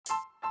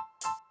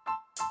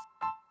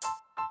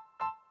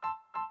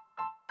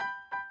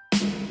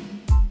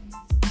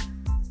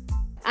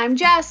I'm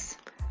Jess.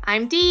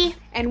 I'm Dee.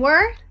 And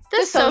we're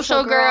The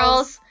Social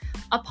Girls,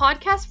 a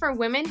podcast for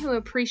women who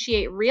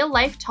appreciate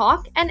real-life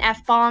talk and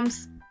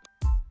F-bombs.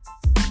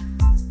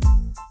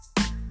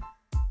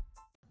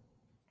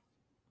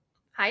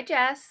 Hi,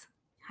 Jess.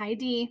 Hi,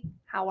 Dee.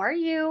 How are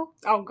you?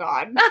 Oh,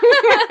 God.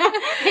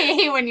 I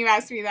hate when you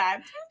ask me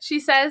that. She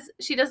says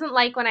she doesn't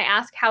like when I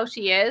ask how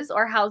she is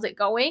or how's it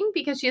going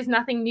because she has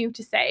nothing new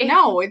to say.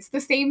 No, it's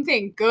the same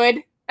thing.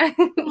 Good.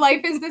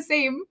 Life is the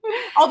same.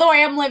 Although I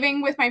am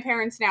living with my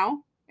parents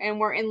now, and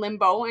we're in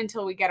limbo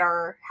until we get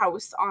our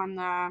house on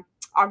the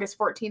August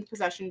 14th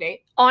possession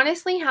date.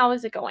 Honestly, how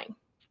is it going?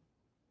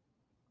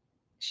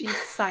 She's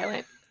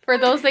silent. For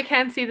those that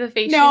can't see the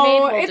face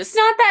No, she made, it's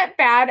not that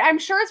bad. I'm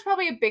sure it's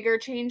probably a bigger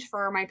change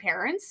for my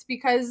parents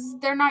because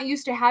they're not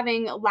used to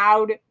having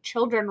loud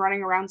children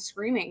running around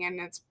screaming, and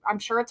I'm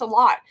sure it's a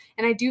lot.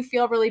 And I do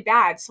feel really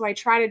bad, so I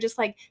try to just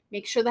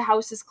make sure the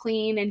house is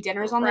clean and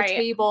dinner's on the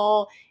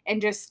table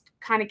and just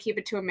kind of keep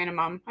it to a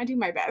minimum. I do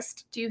my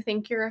best. Do you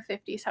think you're a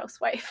 50s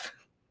housewife?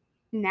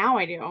 Now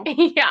I do.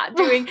 Yeah,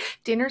 doing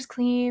dinner's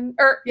clean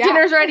or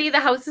dinner's ready, the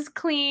house is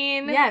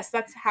clean. Yes,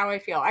 that's how I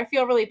feel. I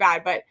feel really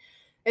bad, but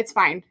it's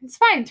fine. It's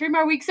fine. 3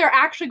 more weeks. They're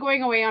actually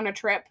going away on a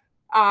trip.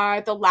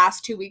 The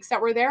last 2 weeks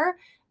that we're there,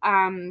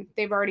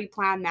 they've already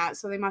planned that,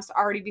 so they must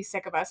already be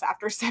sick of us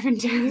after 7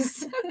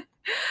 days.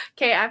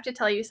 Okay, I have to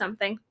tell you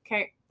something.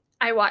 Okay.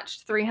 I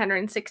watched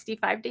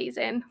 365 Days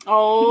In.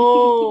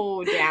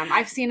 Oh, damn.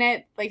 I've seen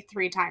it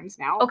 3 times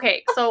now.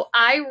 Okay, so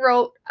I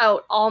wrote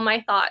out all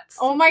my thoughts.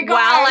 Oh my gosh.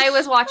 While I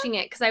was watching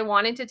it because I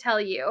wanted to tell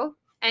you.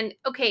 And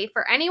okay,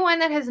 for anyone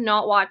that has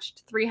not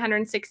watched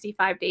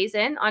 365 Days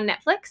In on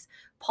Netflix,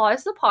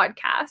 pause the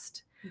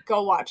podcast.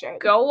 Go watch it.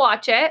 Go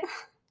watch it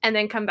and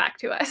then come back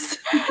to us.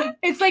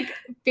 It's like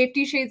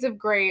 50 Shades of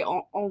Grey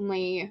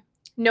only.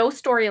 No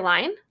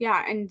storyline.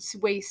 Yeah, and it's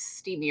way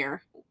steamier.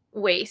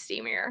 Way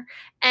steamier.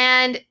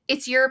 And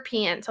it's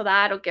European, so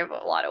that'll give a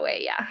lot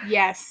away, yeah.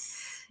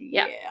 Yes.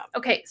 Yeah.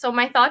 Okay, so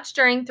my thoughts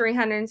during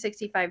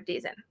 365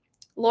 Days In.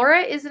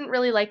 Laura isn't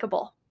really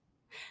likable.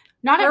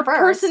 Not at first. Her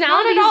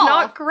personality is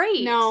not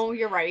great. No,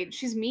 you're right.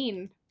 She's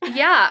mean.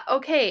 Yeah,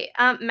 okay.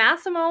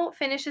 Massimo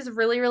finishes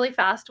really, really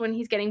fast when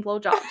he's getting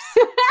blowjobs.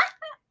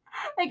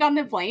 On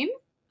the plane?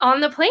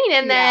 On the plane.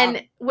 And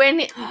then when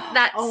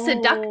that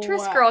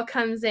seductress girl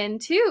comes in,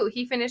 too,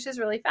 he finishes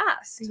really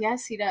fast.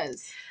 Yes, he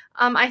does.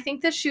 I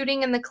think the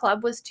shooting in the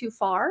club was too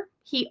far.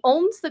 He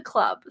owns the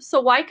club,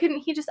 so why couldn't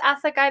he just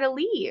ask that guy to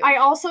leave? I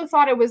also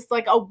thought it was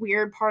a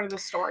weird part of the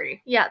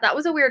story. Yeah, that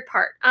was a weird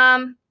part.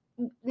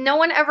 No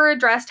one ever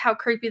addressed how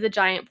creepy the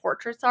giant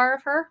portraits are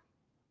of her.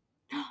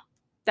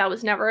 That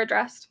was never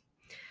addressed.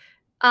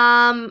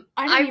 I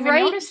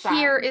write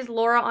here, is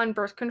Laura on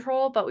birth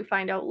control, but we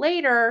find out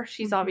later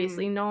she's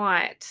obviously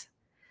not.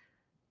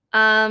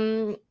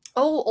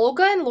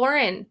 Olga and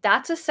Lauren,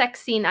 that's a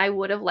sex scene I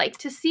would have liked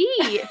to see.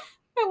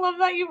 I love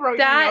that you wrote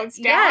your notes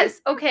down.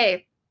 Yes,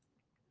 okay.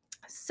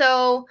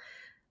 So,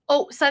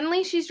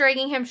 suddenly she's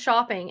dragging him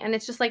shopping, and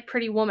it's just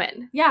Pretty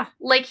Woman. Yeah.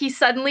 He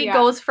suddenly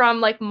goes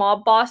from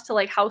mob boss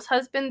to house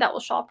husband that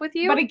will shop with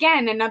you. But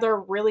again, another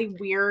really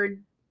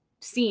weird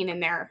scene in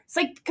there. It's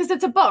because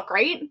it's a book,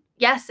 right?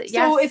 Yes.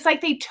 So it's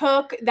they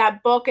took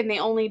that book and they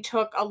only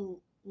took a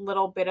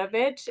little bit of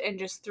it and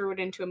just threw it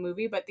into a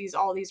movie, but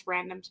all these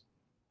random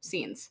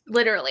scenes.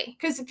 Literally.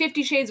 Because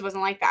 50 Shades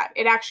wasn't like that.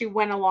 It actually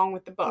went along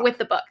with the book.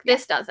 Yeah.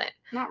 This doesn't.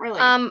 Not really.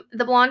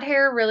 The blonde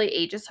hair really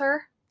ages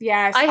her.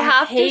 Yes,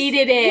 I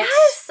hated it.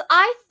 Yes,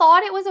 I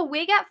thought it was a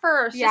wig at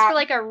first, just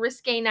for a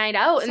risque night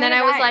out, and then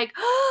I was like,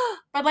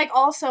 but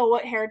also,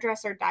 what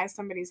hairdresser dyes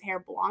somebody's hair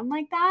blonde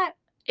like that?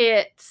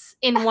 It's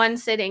in one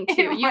sitting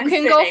too. You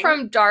can go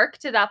from dark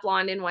to that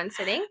blonde in one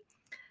sitting.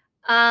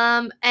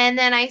 And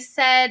then I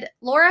said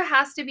Laura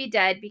has to be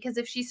dead because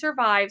if she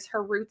survives,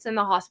 her roots in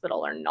the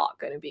hospital are not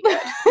going to be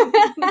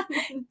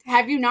good.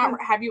 Have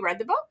you read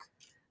the book?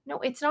 No,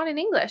 it's not in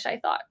English, I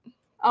thought.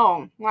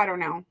 Oh, well, I don't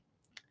know.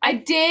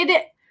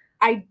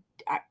 I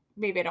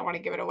maybe I don't want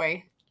to give it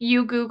away.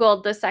 You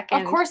Googled the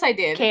second. Of course I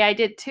did. Okay, I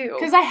did too.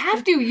 Because I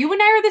have to. You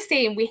and I are the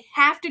same. We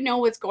have to know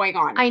what's going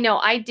on. I know,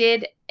 I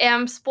did.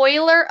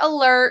 Spoiler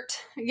alert.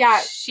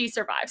 Yeah. She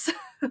survives.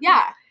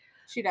 Yeah,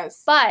 she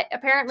does. But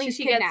apparently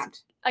she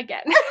kidnapped. Gets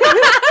again.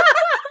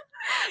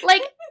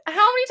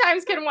 How many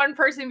times can one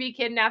person be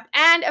kidnapped?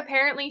 And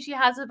apparently she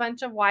has a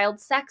bunch of wild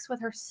sex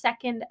with her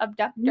second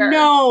abductor.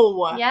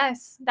 No.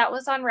 Yes, that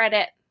was on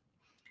Reddit.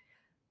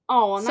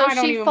 Oh, well, now I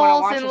don't even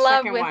falls want to watch in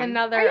love with one.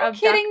 another Are you abductor.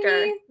 Kidding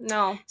me?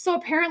 No. So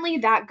apparently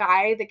that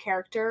guy, the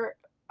character,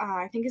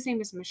 I think his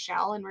name is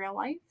Michelle in real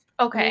life.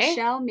 Okay.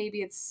 Michelle,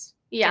 maybe it's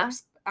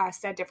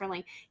said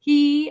differently.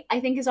 He, I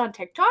think, is on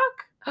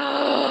TikTok.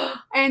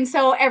 And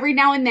so every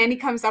now and then he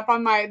comes up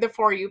on the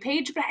For You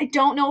page, but I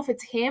don't know if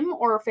it's him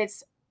or if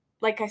it's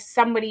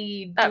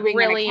somebody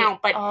doing an account.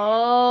 But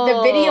the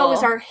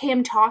videos are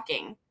him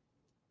talking.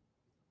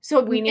 So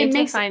we need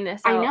to find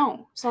this out. I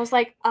know. So I was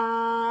like,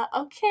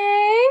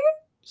 okay.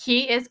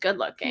 He is good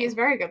looking. He is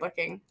very good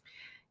looking.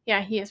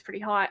 Yeah, he is pretty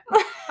hot.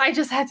 I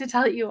just had to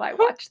tell you I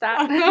watched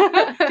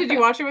that. Did you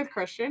watch it with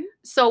Christian?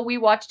 So we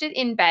watched it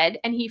in bed,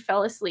 and he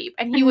fell asleep.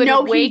 And he would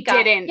wake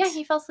up. Didn't. Yeah,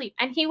 he fell asleep.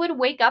 And he would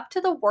wake up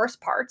to the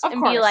worst parts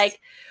and be like,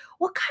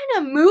 what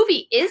kind of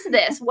movie is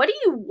this? What are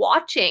you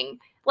watching?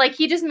 Like,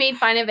 he just made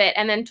fun of it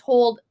and then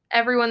told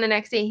everyone the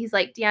next day, he's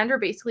like, Deandra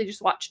basically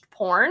just watched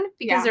porn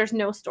because there's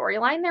no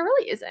storyline. There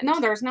really isn't. No,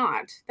 there's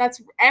not.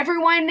 That's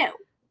everyone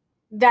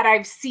that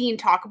I've seen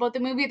talk about the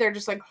movie. They're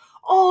just like,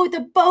 oh, the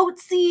boat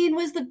scene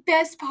was the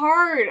best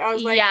part. I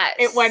was like, yes.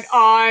 It went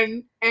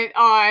on and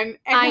on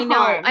and I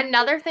know.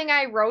 Another thing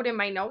I wrote in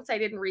my notes I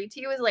didn't read to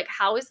you is like,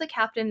 how is the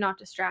captain not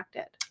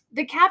distracted?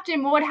 The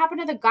captain, what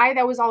happened to the guy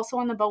that was also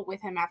on the boat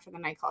with him after the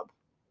nightclub?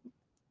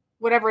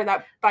 Whatever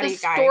that buddy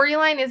guy. The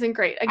storyline isn't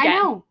great. Again, I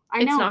know.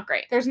 It's not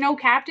great. There's no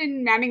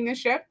captain manning the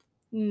ship?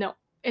 No.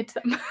 It's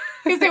them.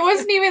 Because it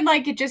wasn't even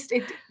like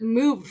it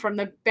moved from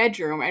the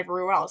bedroom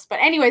everywhere else. But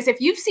anyways, if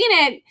you've seen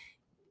it,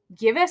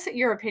 give us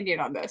your opinion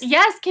on this.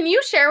 Yes. Can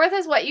you share with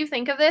us what you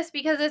think of this?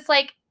 Because it's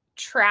like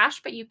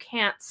trash, but you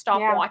can't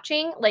stop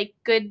watching. Like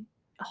good,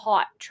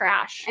 hot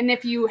trash. And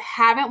if you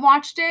haven't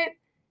watched it,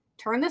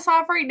 turn this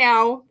off right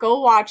now. Go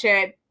watch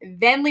it.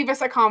 Then leave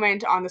us a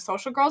comment on the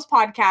Social Girls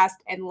podcast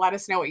and let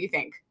us know what you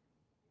think.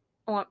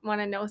 Want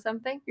to know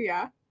something?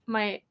 Yeah.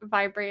 My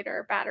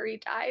vibrator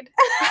battery died.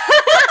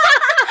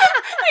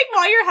 Like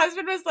while your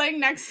husband was laying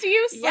next to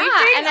you sleeping?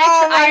 Yeah, and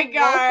I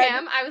woke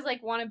him. I was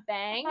like, want to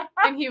bang?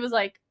 And he was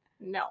like,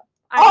 no,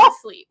 I'm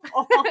asleep.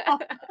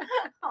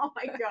 Oh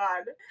my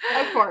God.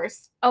 Of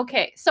course.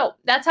 Okay, so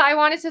that's how I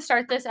wanted to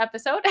start this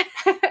episode.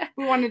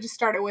 We wanted to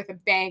start it with a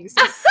bang.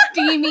 Some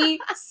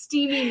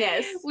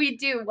steaminess. We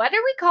do. What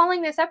are we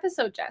calling this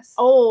episode, Jess?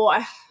 Oh,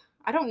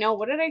 I don't know.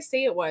 What did I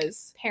say it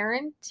was?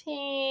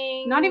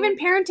 Parenting. Not even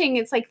parenting.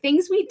 It's like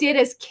things we did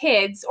as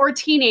kids or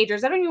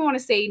teenagers. I don't even want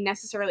to say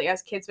necessarily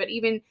as kids, but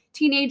even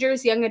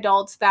teenagers, young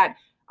adults that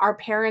our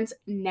parents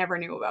never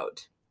knew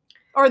about.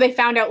 Or they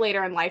found out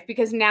later in life,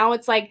 because now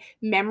it's like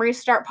memories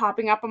start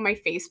popping up on my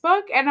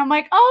Facebook and I'm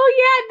like, oh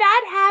yeah,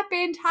 that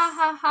happened. Ha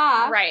ha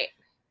ha. Right.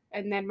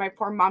 And then my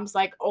poor mom's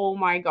like, oh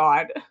my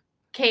God.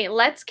 Okay,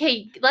 let's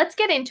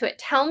get into it.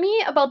 Tell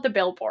me about the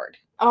billboard.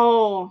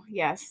 Oh,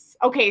 yes.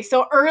 Okay,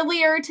 so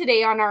earlier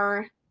today on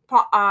our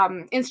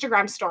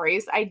Instagram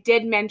stories, I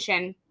did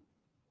mention,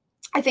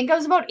 I think I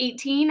was about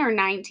 18 or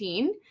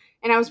 19,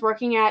 and I was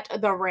working at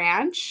the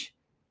ranch.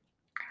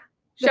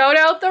 Shout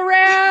out the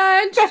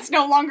ranch! That's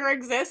no longer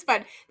exists,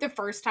 but the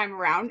first time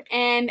around.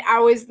 And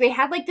they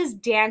had like this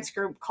dance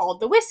group called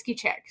the Whiskey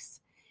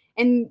Chicks.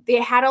 And they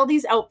had all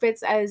these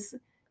outfits, as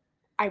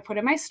I put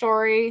in my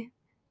story,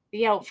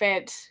 the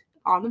outfit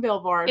on the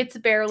billboard. It's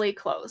barely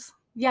clothes.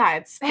 Yeah,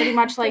 it's pretty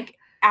much like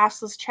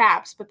assless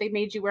chaps, but they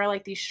made you wear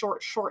like these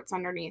short shorts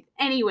underneath.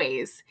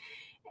 Anyways,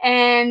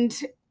 and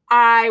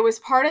I was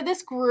part of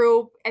this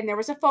group and there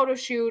was a photo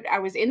shoot. I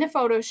was in the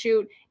photo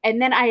shoot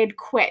and then I had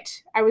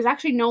quit. I was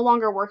actually no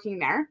longer working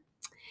there.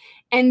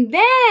 And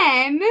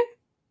then,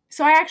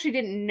 so I actually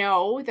didn't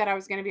know that I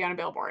was going to be on a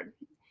billboard.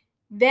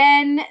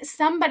 Then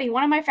somebody,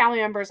 one of my family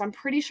members, I'm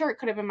pretty sure it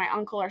could have been my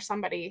uncle or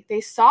somebody, they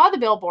saw the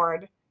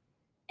billboard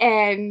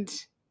and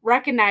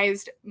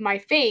recognized my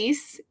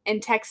face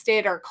and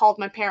texted or called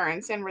my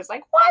parents and was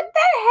like, what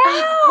the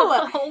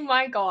hell? Oh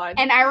my God.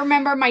 And I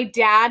remember my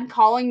dad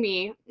calling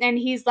me and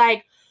he's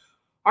like,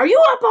 are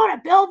you up on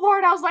a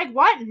billboard? I was like,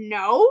 what?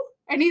 No.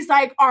 And he's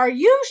like, are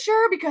you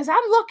sure? Because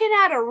I'm looking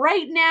at it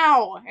right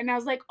now. And I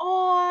was like,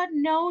 oh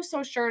no.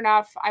 So sure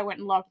enough, I went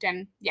and looked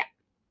and yeah,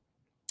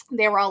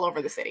 they were all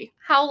over the city.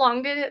 How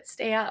long did it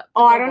stay up?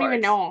 Oh, I don't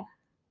even know.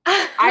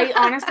 I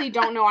honestly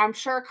don't know. I'm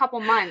sure a couple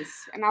months.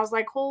 And I was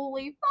like,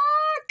 holy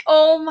fuck.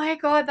 Oh my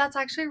God, that's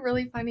actually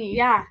really funny.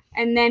 Yeah.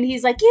 And then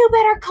he's like, you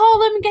better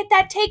call him and get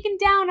that taken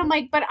down. I'm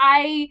like, but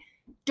I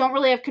don't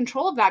really have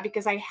control of that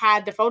because I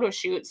had the photo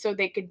shoot so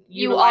they could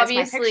utilize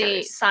my pictures. You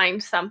obviously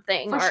signed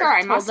something. For sure,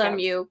 I must them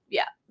have.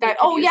 That,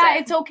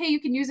 it's okay. You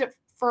can use it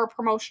for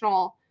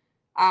promotional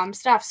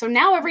stuff. So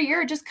now every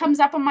year it just comes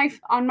up on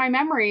my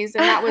memories.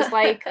 And that was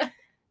like,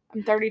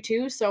 I'm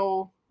 32,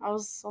 so that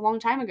was a long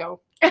time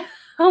ago.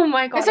 Oh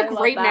my God. It's a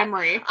great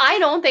memory. I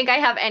don't think I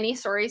have any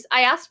stories.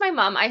 I asked my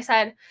mom, I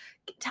said,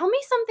 tell me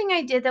something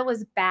I did that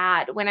was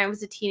bad when I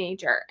was a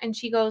teenager. And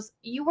she goes,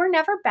 you were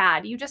never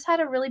bad. You just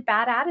had a really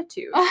bad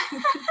attitude.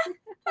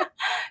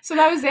 So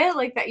that was it?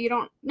 Like that you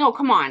don't, no,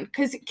 come on.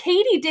 Because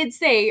Katie did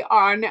say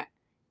on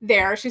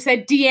there, she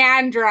said,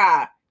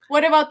 Deandra,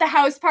 what about the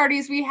house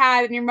parties we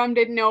had and your mom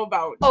didn't know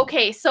about?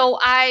 Okay, so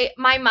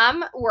my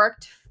mom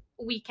worked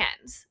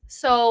weekends.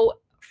 So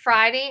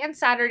Friday and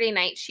Saturday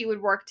night, she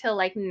would work till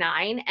like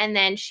 9, and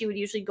then she would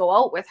usually go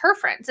out with her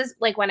friends,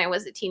 like when I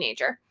was a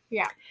teenager.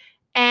 Yeah.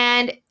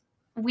 And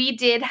we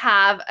did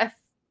have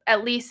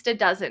at least a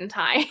dozen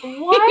times.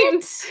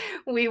 What?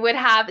 We would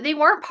have, they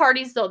weren't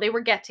parties though, they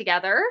were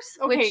get-togethers.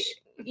 Okay. Which,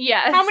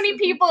 yes. How many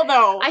people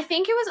though? I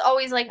think it was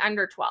always like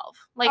under 12.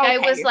 Like okay. I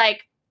was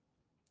like,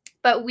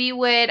 but we'd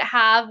wait.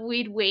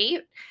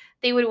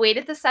 They would wait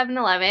at the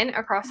 7-Eleven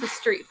across the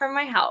street from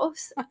my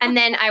house. And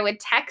then I would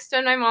text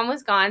when my mom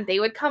was gone. They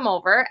would come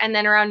over. And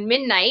then around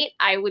midnight,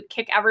 I would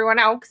kick everyone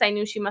out because I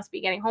knew she must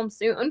be getting home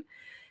soon.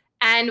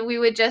 And we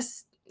would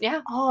just,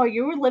 yeah. Oh,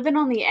 you were living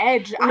on the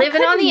edge.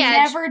 Living on the edge.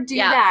 I could never do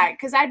that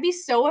because I'd be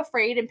so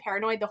afraid and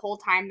paranoid the whole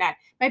time that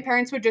my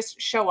parents would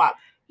just show up.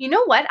 You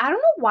know what? I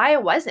don't know why I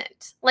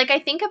wasn't. Like, I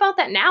think about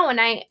that now,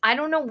 and I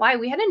don't know why.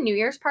 We had a New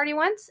Year's party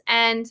once,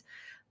 and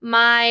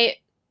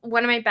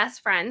one of my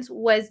best friends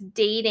was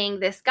dating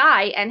this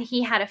guy, and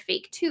he had a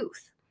fake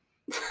tooth.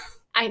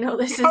 I know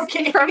this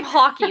is from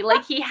hockey.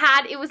 Like,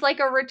 it was like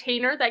a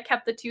retainer that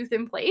kept the tooth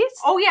in place.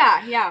 Oh,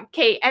 yeah, yeah.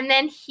 Okay, and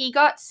then he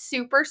got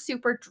super,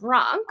 super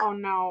drunk. Oh,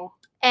 no.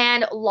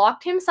 And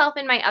locked himself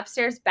in my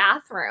upstairs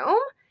bathroom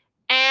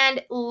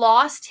and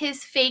lost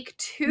his fake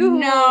tooth.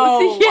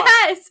 No.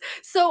 Yes.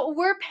 So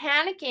we're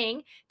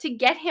panicking to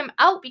get him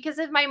out because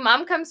if my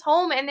mom comes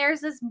home and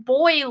there's this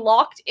boy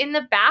locked in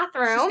the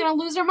bathroom. She's going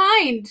to lose her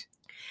mind.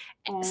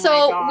 Oh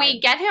so we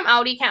get him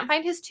out. He can't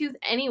find his tooth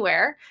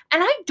anywhere.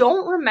 And I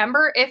don't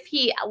remember if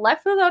he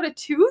left without a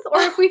tooth or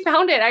if we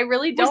found it. I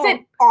really don't. Was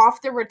it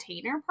off the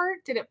retainer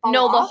part? Did it fall off?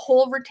 No, the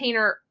whole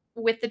retainer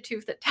with the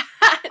tooth attached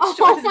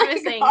was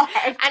missing. God.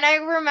 And I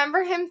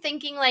remember him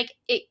thinking like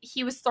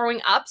he was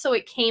throwing up, so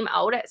it came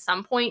out at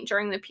some point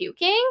during the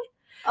puking.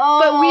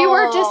 Oh. But we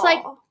were just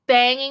like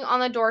banging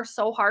on the door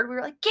so hard. We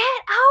were like, get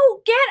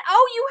out,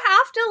 you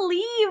have to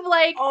leave.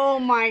 Like, oh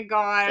my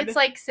God. It's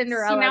like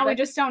Cinderella. So now we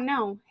just don't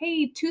know.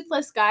 Hey,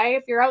 toothless guy,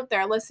 if you're out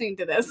there listening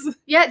to this.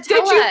 Yeah, did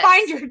you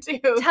find your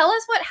tooth? Tell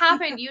us what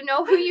happened. You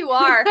know who you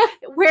are.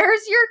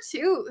 Where's your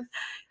tooth?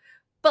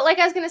 But like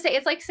I was going to say,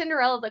 it's like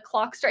Cinderella, the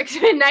clock strikes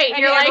midnight, and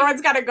you're like,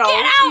 everyone's got to go.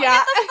 Get out,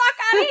 get the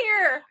fuck out of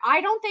here. I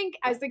don't think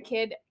as a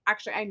kid,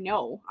 actually,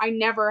 I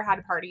never had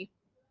a party.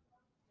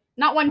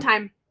 Not one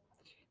time.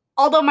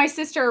 Although my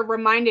sister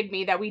reminded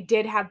me that we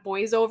did have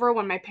boys over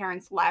when my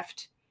parents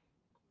left.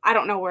 I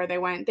don't know where they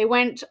went. They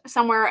went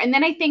somewhere. And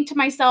then I think to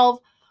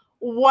myself,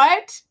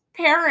 what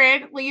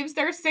parent leaves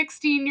their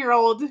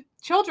 16-year-old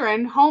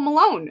children home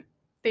alone?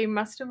 They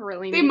must have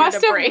really needed a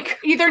break.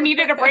 Either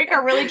needed a break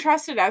or really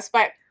trusted us.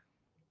 But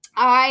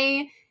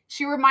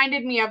she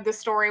reminded me of the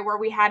story where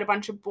we had a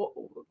bunch of,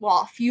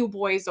 a few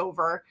boys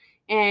over,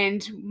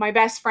 and my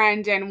best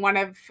friend and one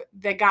of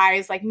the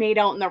guys like made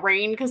out in the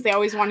rain because they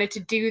always wanted to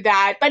do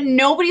that, but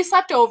nobody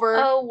slept over.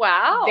 Oh,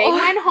 wow. They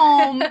went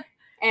home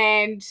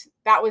and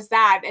that was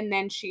that. And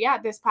then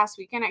this past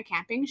weekend at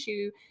camping,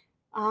 she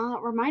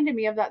reminded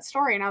me of that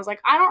story. And I was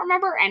like, I don't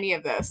remember any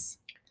of this.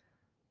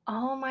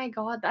 Oh my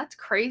God, that's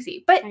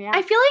crazy. But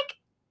I feel like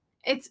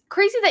it's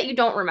crazy that you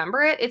don't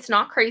remember it. It's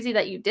not crazy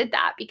that you did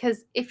that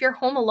because if you're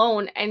home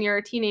alone and you're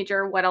a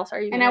teenager, what else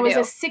are you going to do? And I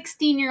was a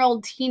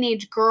 16-year-old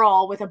teenage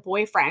girl with a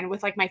boyfriend,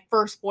 with like my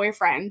first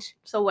boyfriend.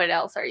 So what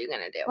else are you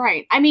going to do?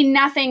 Right. I mean,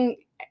 nothing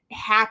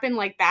happened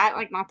like that.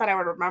 Like, not that I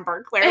would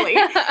remember clearly,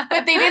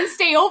 but they didn't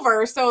stay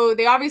over. So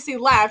they obviously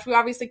left. We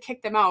obviously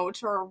kicked them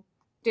out or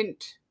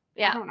didn't.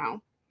 Yeah. I don't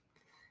know.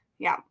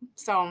 Yeah.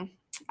 So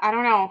I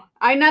don't know.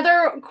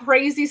 Another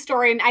crazy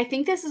story, and I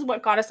think this is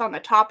what got us on the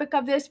topic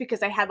of this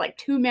because I had like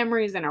two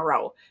memories in a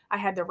row. I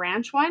had the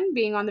ranch one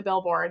being on the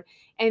billboard,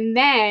 and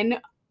then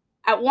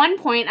at one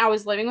point I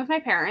was living with my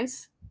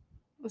parents.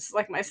 This is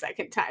like my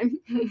second time.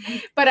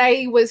 But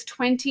I was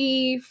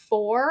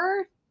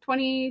 24,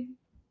 20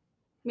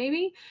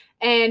 maybe,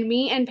 and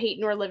me and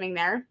Peyton were living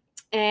there.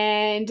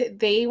 And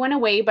they went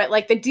away, but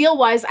like the deal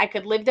was I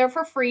could live there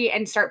for free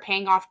and start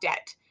paying off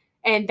debt.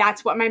 And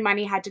that's what my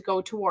money had to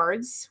go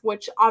towards,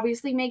 which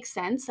obviously makes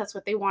sense. That's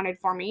what they wanted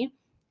for me.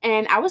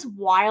 And I was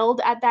wild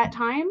at that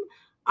time.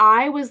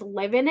 I was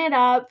living it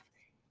up,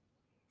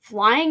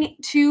 flying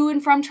to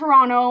and from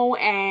Toronto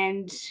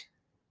and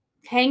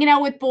hanging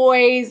out with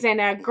boys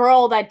and a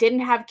girl that didn't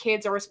have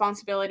kids or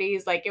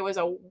responsibilities. Like, it was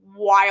a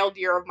wild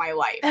year of my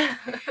life.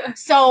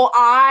 So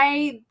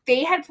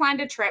they had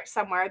planned a trip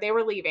somewhere. They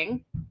were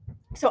leaving.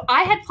 So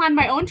I had planned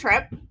my own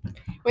trip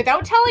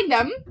without telling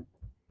them.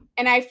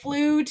 And I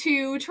flew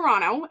to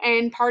Toronto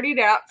and partied it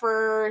up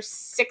for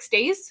 6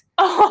 days.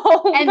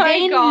 Oh, and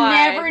my God.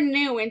 Never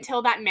knew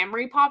until that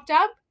memory popped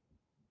up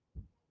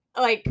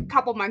like a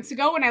couple months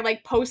ago when I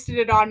like posted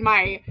it on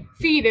my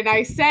feed and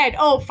I said,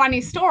 oh,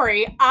 funny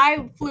story.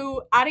 I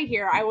flew out of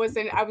here. I was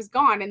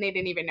gone and they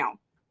didn't even know.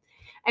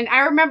 And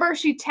I remember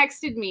she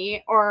texted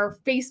me or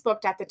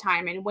Facebooked at the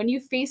time. And when you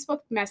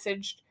Facebook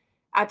messaged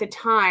at the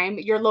time,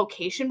 your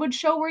location would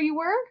show where you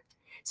were.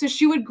 So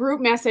she would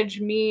group message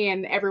me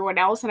and everyone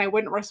else, and I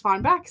wouldn't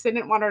respond back because I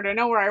didn't want her to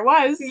know where I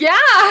was. Yeah.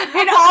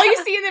 And all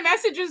you see in the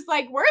message is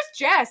like, where's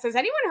Jess? Has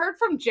anyone heard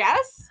from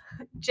Jess?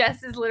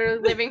 Jess is literally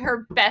living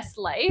her best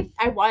life.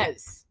 I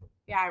was.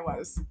 Yeah, I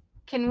was.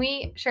 Can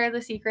we share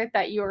the secret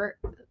that you're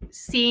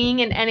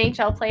seeing an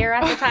NHL player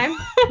at the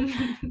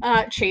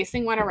time?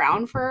 Chasing one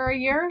around for a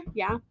year.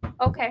 Yeah.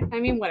 Okay. I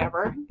mean,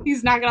 whatever.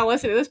 He's not going to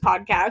listen to this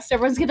podcast.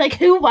 Everyone's going to be like,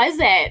 who was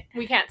it?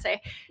 We can't say.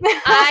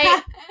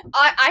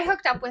 I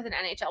hooked up with an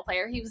NHL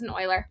player. He was an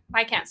Oiler.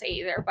 I can't say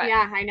either, but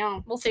yeah, I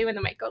know. We'll see when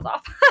the mic goes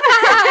off.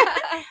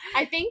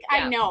 I think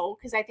I know,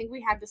 because I think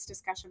we had this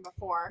discussion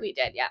before. We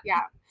did, yeah.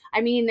 Yeah.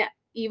 I mean,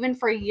 even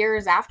for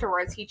years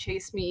afterwards, he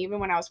chased me, even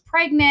when I was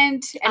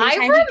pregnant. I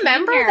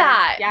remember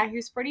that. Yeah, he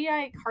was pretty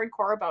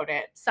hardcore about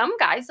it. Some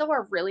guys, though,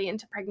 are really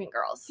into pregnant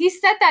girls. He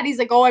said that. He's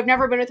like, oh, I've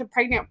never been with a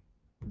pregnant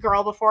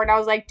girl before. And I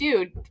was like,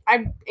 dude,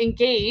 I'm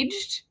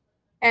engaged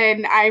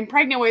and I'm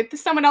pregnant with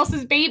someone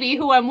else's baby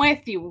who I'm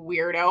with, you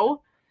weirdo.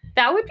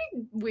 That would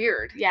be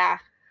weird. Yeah.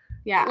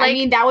 Yeah. Like, I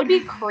mean, that would be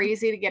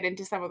crazy to get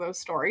into some of those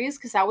stories,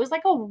 because that was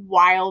like a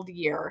wild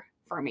year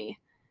for me.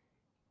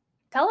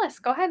 Tell us.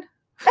 Go ahead.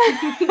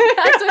 That's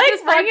what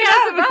this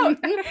podcast is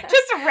about.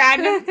 Just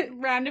a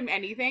random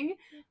anything.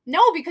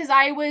 No, because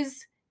I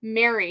was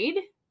married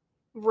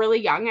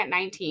really young at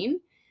 19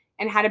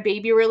 and had a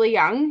baby really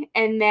young,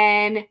 and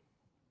then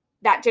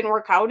that didn't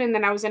work out, and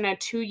then I was in a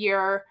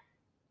 2-year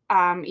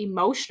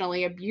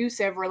emotionally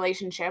abusive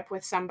relationship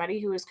with somebody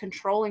who was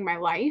controlling my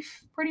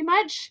life pretty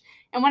much.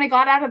 And when I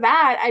got out of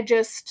that, I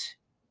just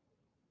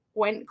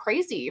went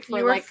crazy.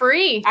 You were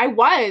free. I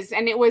was,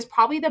 and it was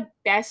probably the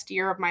best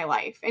year of my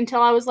life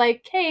until I was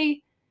like,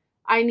 hey,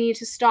 I need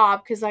to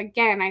stop, because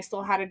again, I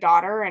still had a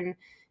daughter. And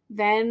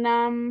then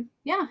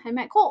I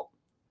met Cole,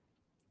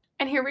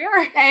 and here we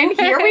are.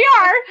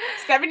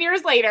 7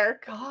 years later.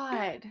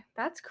 God,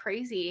 that's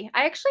crazy.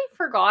 I actually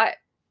forgot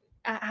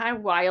how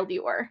wild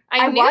you were.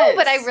 I knew,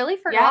 but I really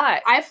forgot. Yeah,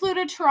 I flew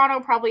to Toronto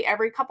probably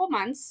every couple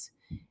months.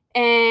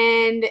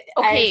 And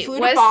I flew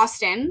to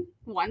Boston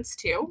once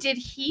too. Did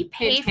he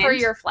pay for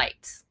your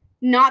flights?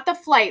 Not the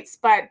flights,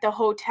 but the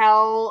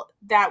hotel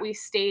that we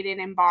stayed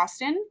in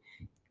Boston.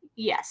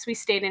 Yes, we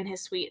stayed in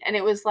his suite. And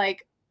it was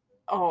like,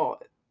 on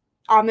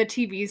the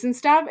TVs and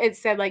stuff, it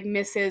said like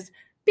Mrs.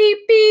 Beep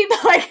Beep,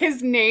 like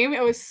his name.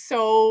 It was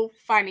so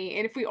funny.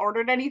 And if we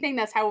ordered anything,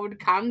 that's how it would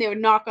come. They would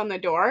knock on the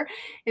door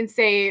and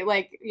say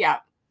like, yeah.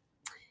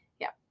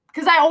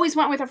 Because I always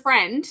went with a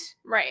friend.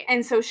 Right.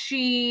 And so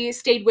she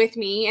stayed with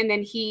me, and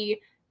then he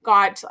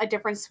got a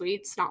different suite.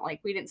 It's not like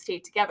we didn't stay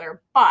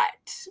together,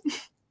 but...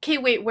 Okay,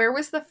 wait, where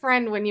was the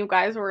friend when you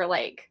guys were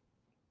like...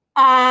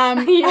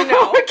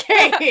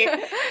 Okay.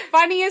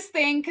 Funniest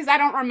thing, because I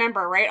don't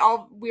remember, right?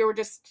 We were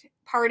just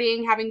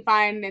partying, having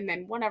fun, and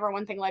then whatever,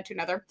 one thing led to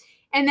another.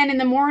 And then in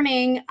the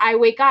morning, I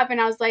wake up, and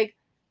I was like,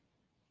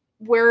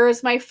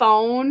 where's my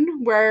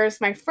phone?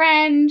 Where's my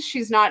friend?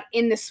 She's not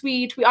in the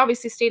suite. We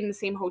obviously stayed in the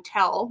same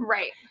hotel.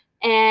 Right.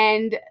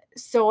 And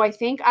so I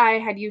think I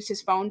had used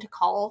his phone to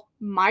call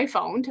my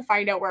phone to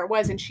find out where it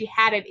was. And she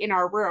had it in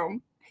our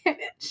room. And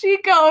she's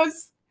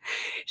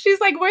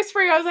like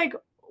whispering. I was like,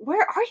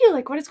 where are you?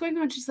 Like, what is going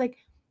on? She's like,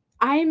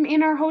 I'm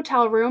in our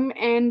hotel room,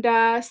 and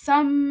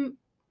some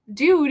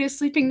dude is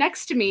sleeping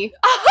next to me.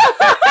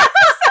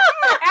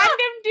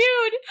 Random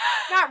dude.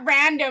 Not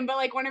random, but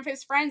like one of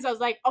his friends. I was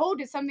like, oh,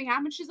 did something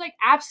happen? She's like,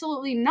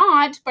 absolutely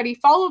not. But he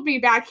followed me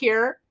back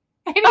here.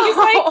 And he's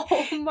like,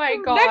 oh my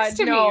God, next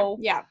to me.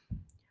 Yeah.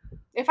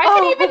 If I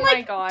could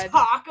even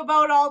talk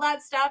about all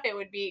that stuff, it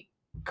would be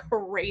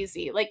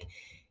crazy. Like,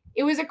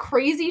 it was a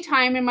crazy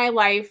time in my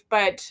life,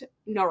 but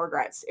no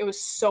regrets. It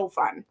was so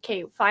fun.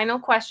 Okay, final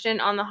question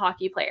on the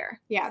hockey player.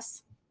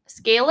 Yes.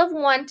 Scale of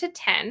 1 to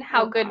 10,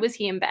 how good was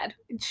he in bed?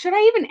 Should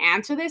I even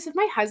answer this if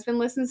my husband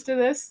listens to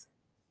this?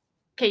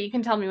 Okay, you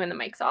can tell me when the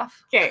mic's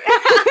off. Okay.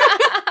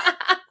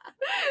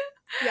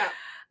 Yeah.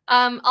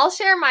 I'll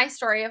share my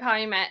story of how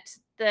I met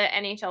the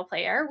NHL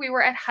player. We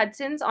were at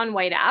Hudson's on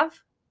White Ave.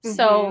 Mm-hmm.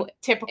 So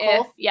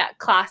typical.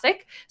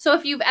 Classic. So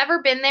if you've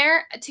ever been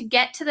there, to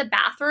get to the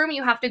bathroom,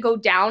 you have to go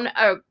down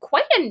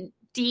quite a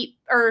deep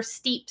or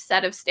steep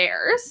set of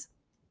stairs.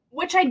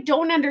 Which I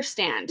don't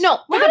understand. No.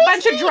 With a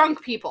bunch of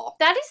drunk people.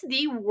 That is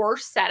the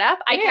worst setup.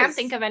 I can't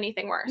think of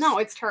anything worse. No,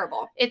 it's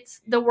terrible.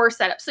 It's the worst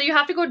setup. So you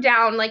have to go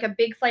down like a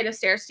big flight of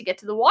stairs to get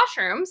to the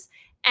washrooms.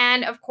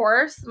 And of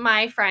course,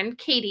 my friend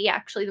Katie,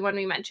 actually the one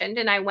we mentioned,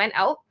 and I went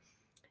out.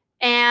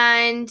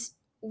 And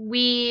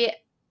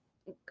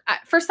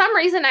for some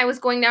reason, I was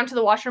going down to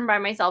the washroom by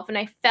myself, and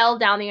I fell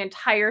down the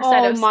entire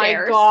set of stairs. Oh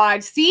my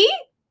God. See?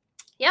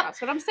 Yep.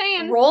 That's what I'm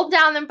saying. Rolled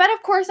down them. But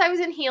of course, I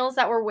was in heels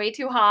that were way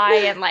too high,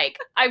 and like,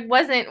 I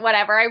wasn't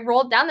whatever. I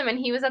rolled down them, and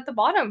he was at the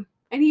bottom.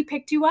 And he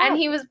picked you up. And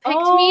he picked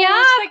me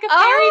up. Like a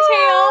fairy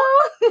tale.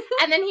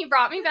 And then he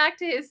brought me back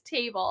to his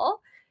table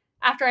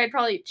after I'd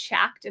probably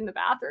chacked in the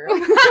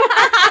bathroom.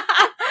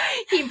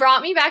 He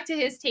brought me back to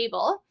his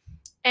table,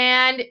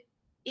 and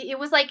it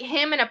was like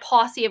him and a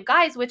posse of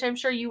guys, which I'm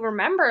sure you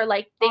remember.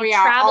 Like, they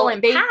travel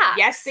in packs.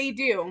 Yes, they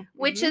do.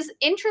 Which is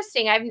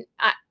interesting.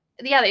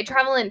 They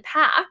travel in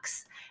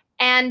packs.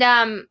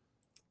 And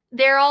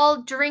they're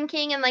all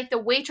drinking, and like the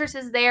waitress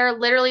is there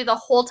literally the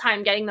whole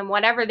time getting them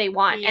whatever they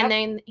want. Yep. And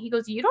then he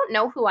goes, you don't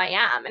know who I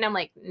am. And I'm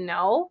like,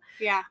 no.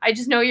 Yeah. I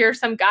just know you're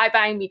some guy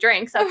buying me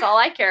drinks. That's all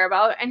I care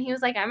about. And he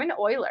was like, I'm an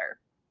Oiler.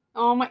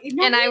 Oh my!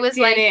 No, and I was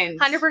didn't.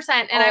 like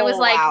 100%, and I was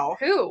like,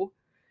 who?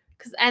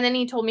 And then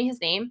he told me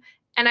his name,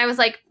 and I was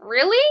like,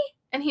 really?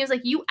 And he was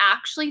like, you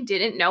actually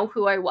didn't know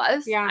who I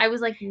was? Yeah. I was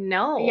like,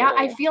 no. Yeah,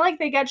 I feel like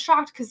they get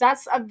shocked because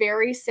that's a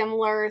very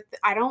similar...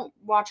 I don't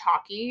watch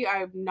hockey.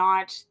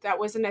 That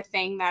wasn't a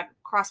thing that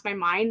crossed my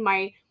mind.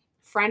 My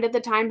friend at the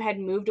time had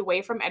moved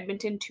away from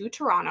Edmonton to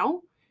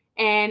Toronto,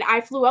 and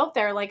I flew out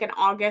there like an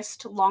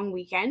August long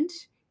weekend,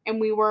 and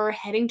we were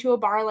heading to a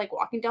bar, like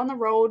walking down the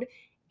road,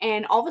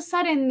 and all of a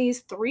sudden these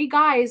 3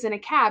 guys in a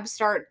cab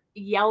start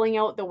yelling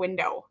out the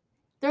window.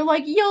 They're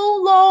like,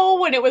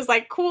 YOLO, and it was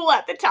like cool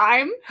at the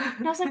time.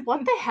 And I was like,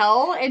 what the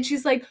hell? And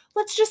she's like,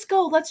 let's just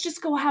go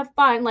have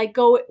fun, like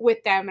go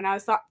with them. And I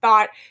was thought,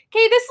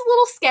 okay, this is a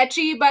little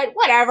sketchy, but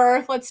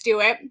whatever, let's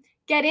do it.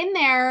 Get in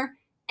there,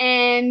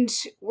 and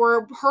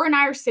her and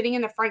I are sitting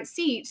in the front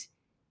seat,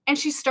 and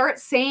she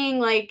starts saying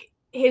like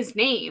his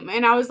name,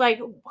 and I was like,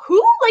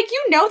 who? Like,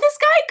 you know this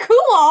guy?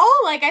 Cool.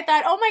 Like, I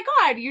thought, oh my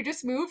God, you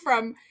just moved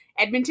from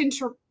Edmonton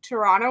to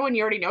Toronto and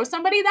you already know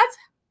somebody?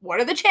 What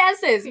are the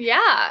chances?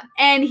 Yeah.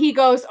 And he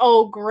goes,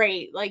 oh,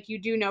 great. Like, you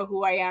do know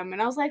who I am.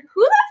 And I was like,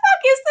 who the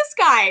fuck is this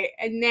guy?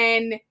 And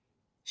then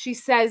she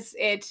says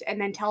it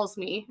and then tells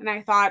me. And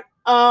I thought,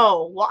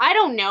 oh, well, I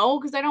don't know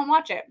because I don't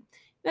watch it.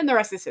 Then the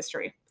rest is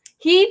history.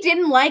 He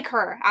didn't like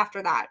her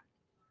after that.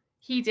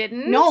 He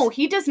didn't? No,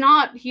 he does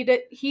not.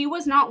 He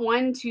was not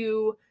one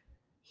to...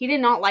 He did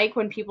not like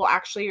when people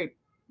actually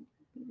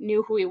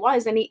knew who he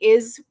was. And he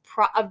is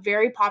a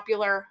very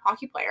popular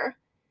hockey player.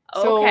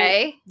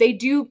 Okay.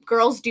 So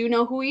girls do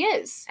know who he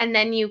is. And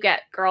then you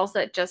get girls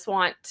that just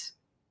want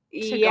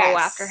to go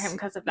after him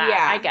because of that.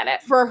 Yeah, I get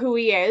it. For who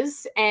he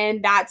is.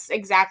 And that's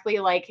exactly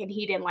and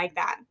he didn't like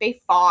that.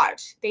 They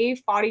fought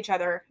each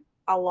other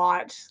a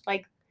lot.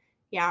 Like,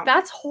 yeah.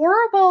 That's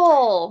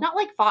horrible. Not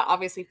fought,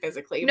 obviously,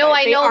 physically. No,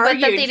 I know, but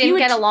that they didn't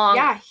get along.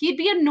 Yeah, he'd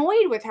be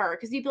annoyed with her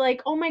because he'd be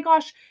like, oh my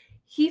gosh,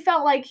 he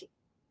felt like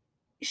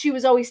she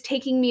was always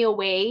taking me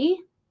away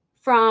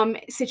from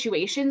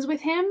situations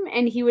with him,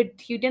 and he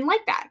didn't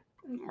like that.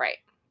 Right.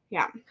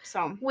 Yeah.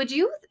 So would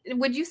you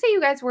say you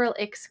guys were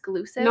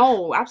exclusive?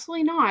 No,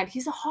 absolutely not.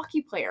 He's a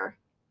hockey player.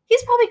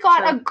 He's probably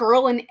got a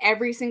girl in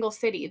every single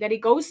city that he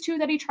goes to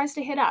that he tries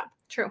to hit up.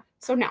 True.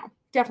 So no,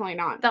 definitely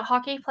not. The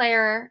hockey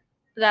player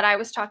that I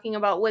was talking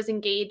about was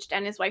engaged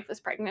and his wife was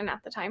pregnant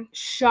at the time.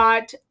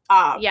 Shut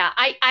up. Yeah,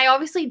 I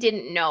obviously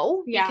didn't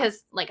know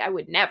because I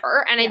would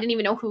never, and I didn't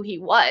even know who he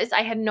was.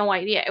 I had no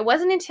idea. It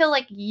wasn't until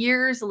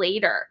years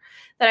later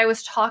that I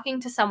was talking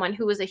to someone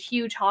who was a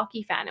huge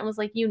hockey fan and was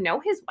like,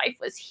 his wife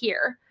was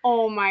here.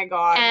 Oh my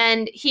God.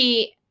 And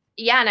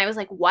and I was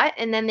like, what?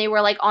 And then they were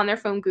on their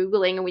phone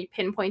Googling, and we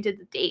pinpointed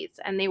the dates,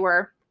 and they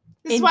were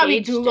This is why we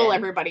Google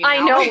everybody now. I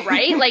know,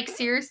 right?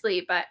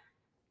 Seriously, but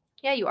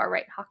yeah, you are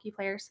right. Hockey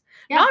players.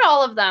 Yeah. Not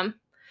all of them.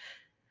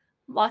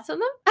 Lots of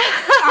them.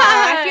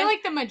 I feel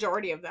like the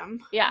majority of them.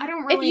 Yeah. I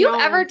don't really know. If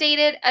you've ever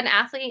dated an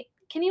athlete,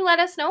 can you let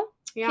us know?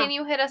 Yeah. Can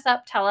you hit us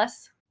up? Tell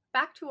us.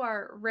 Back to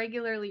our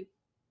regularly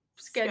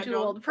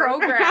scheduled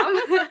program.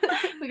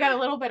 We got a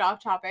little bit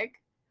off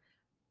topic.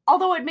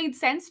 Although it made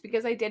sense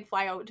because I did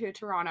fly out to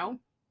Toronto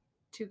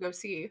to go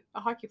see a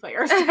hockey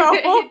player. So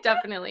it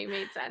definitely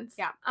made sense.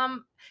 Yeah.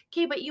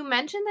 Okay, but you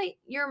mentioned that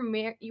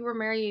you were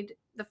married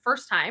the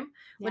first time,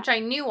 which I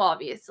knew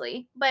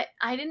obviously, but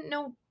I didn't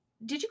know.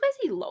 Did you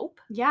guys elope?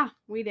 Yeah,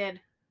 we did.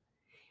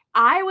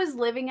 I was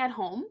living at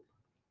home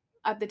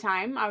at the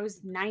time. I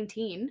was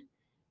 19.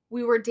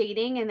 We were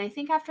dating, and I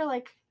think after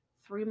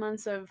 3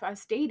 months of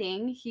us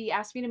dating, he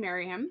asked me to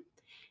marry him.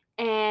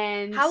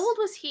 And how old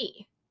was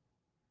he?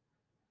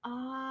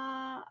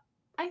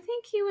 I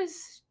think he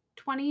was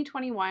 20,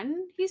 21.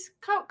 He's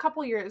a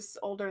couple years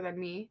older than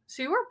me.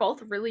 So you were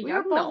both really young. We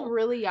were both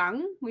really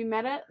young. We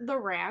met at the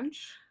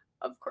ranch.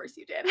 Of course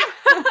you did.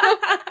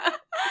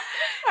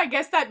 I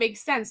guess that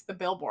makes sense, the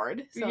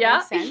billboard. So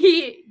yeah. It makes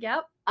sense.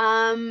 Yep.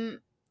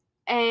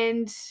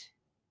 And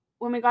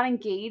when we got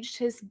engaged,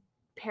 his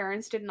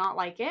parents did not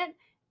like it.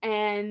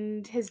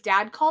 And his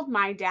dad called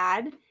my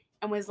dad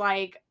and was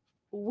like,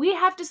 we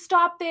have to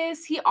stop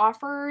this. He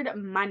offered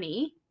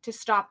money to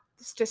stop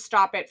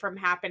it from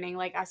happening,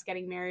 us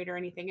getting married or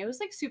anything. It was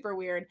super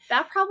weird.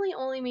 That probably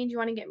only made you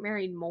want to get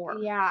married more.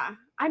 Yeah.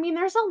 I mean,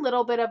 there's a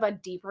little bit of a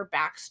deeper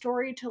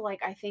backstory to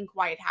I think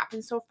why it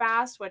happened so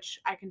fast, which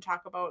I can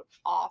talk about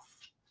off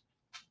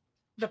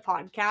the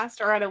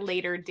podcast or at a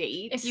later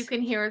date. If you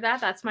can hear that,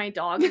 that's my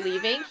dog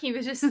leaving. He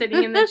was just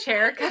sitting in the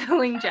chair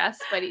cuddling Jess,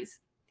 but he's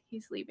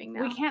leaving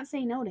now. We can't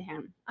say no to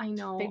him. I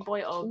know. Big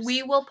boy Obes.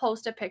 We will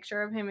post a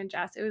picture of him and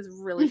Jess. It was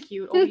really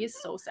cute. Obi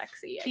is so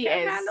sexy. He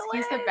is.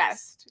 He's the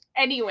best.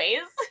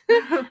 Anyways.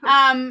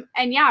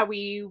 And yeah,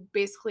 we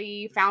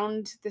basically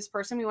found this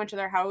person. We went to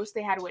their house.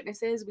 They had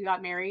witnesses. We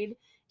got married.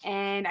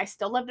 And I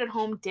still lived at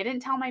home. Didn't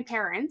tell my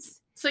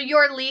parents. So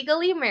you're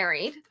legally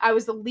married. I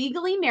was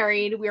legally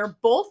married. We were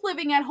both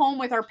living at home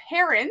with our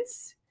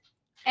parents.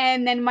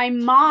 And then my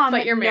mom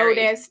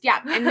noticed.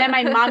 Yeah. And then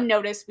my mom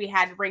noticed we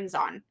had rings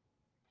on.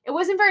 It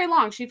wasn't very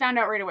long. She found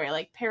out right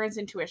away. Parents'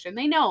 intuition.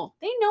 They know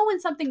when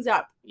something's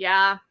up.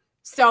 Yeah.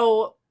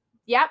 So,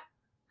 yep.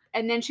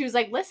 And then she was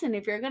like, listen,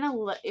 if you're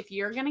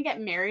gonna get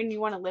married and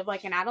you want to live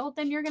like an adult,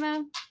 then you're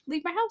gonna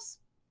leave my house.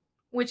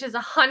 Which is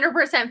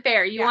 100%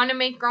 fair. You want to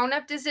make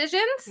grown-up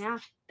decisions? Yeah.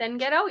 Then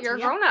get out. You're a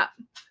grown-up.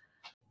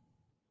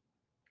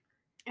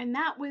 And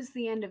that was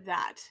the end of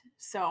that.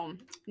 So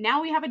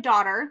now we have a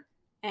daughter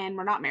and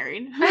we're not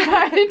married.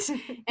 But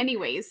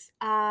anyways,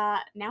 now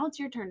it's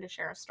your turn to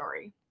share a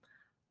story.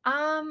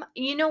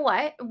 You know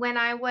what? When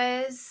I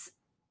was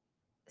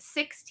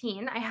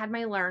 16, I had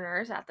my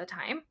learners at the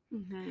time.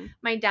 Mm-hmm.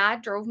 My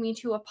dad drove me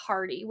to a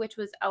party, which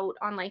was out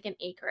on like an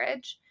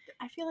acreage.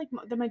 I feel like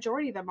the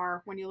majority of them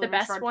are when you live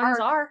in Sherwood Park. The best ones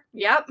are.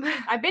 Yep.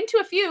 I've been to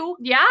a few.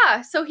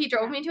 Yeah. So he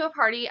drove me to a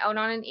party out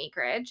on an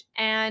acreage,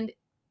 and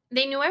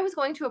they knew I was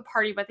going to a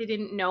party, but they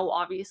didn't know,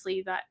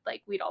 obviously, that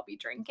like we'd all be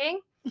drinking.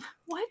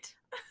 What?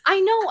 I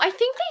know. I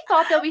think they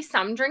thought there'll be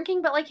some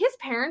drinking, but like his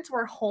parents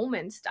were home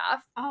and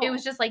stuff. Oh. It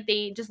was just like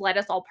they just let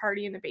us all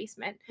party in the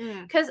basement.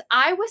 Because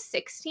I was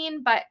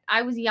 16, but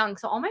I was young.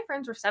 So all my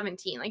friends were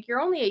 17. Like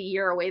you're only a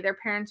year away. Their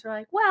parents were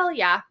like, well,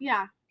 yeah.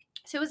 Yeah.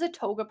 So it was a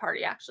toga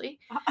party, actually.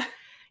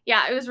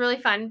 Yeah, it was really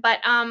fun. But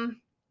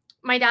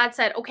my dad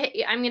said,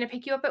 okay, I'm going to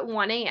pick you up at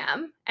 1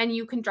 a.m. and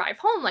you can drive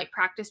home, like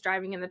practice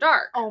driving in the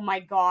dark. Oh my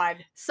God.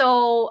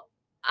 So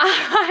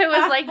I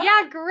was like,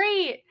 yeah,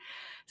 great.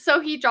 So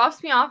he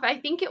drops me off. I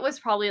think it was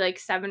probably like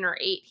 7 or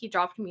 8. He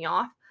dropped me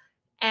off.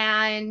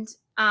 And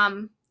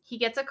he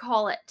gets a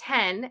call at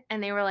 10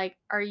 and they were like,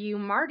 are you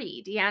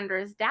Marty,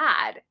 Deandra's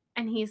dad?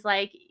 And he's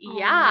like,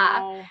 yeah.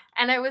 Oh, no.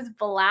 And I was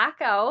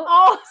blackout.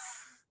 Oh.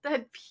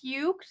 That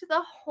puked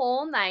the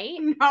whole night.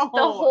 No.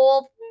 The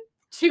whole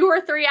 2 or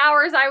 3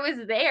 hours I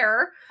was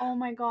there. Oh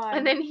my God.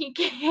 And then he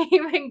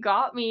came and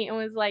got me and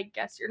was like,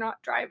 guess you're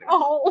not driving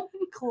home.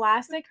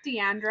 Classic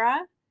Deandra.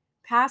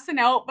 Passing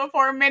out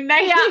before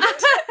midnight. Yeah.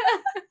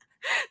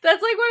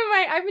 That's like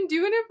I've been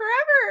doing it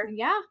forever.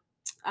 Yeah.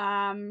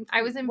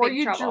 I was in Were big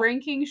you trouble.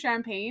 drinking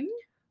champagne?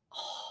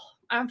 Oh,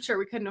 I'm sure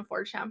we couldn't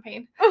afford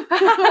champagne.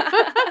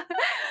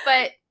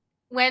 But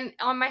when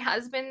on my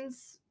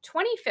husband's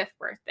 25th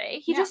birthday,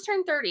 he just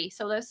turned 30.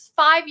 So this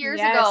 5 years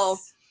ago,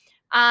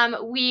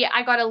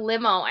 I got a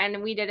limo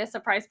and we did a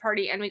surprise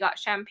party and we got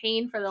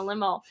champagne for the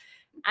limo.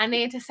 And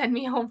they had to send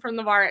me home from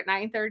the bar at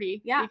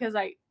 9:30. Yeah. Because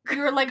you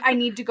were like, I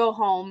need to go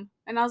home.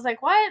 And I was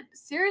like, what?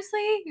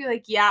 Seriously? You're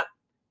like, yep.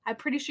 I'm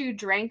pretty sure you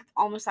drank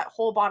almost that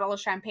whole bottle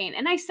of champagne.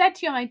 And I said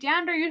to you, I'm like,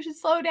 Deandra, you should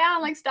slow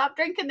down. Like, stop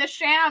drinking the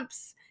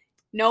champs.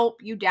 Nope,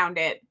 you downed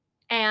it.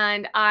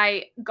 And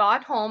I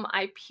got home.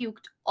 I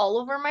puked all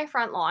over my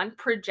front lawn,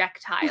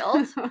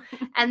 projectiles.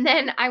 And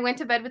then I went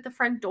to bed with the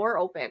front door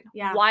open.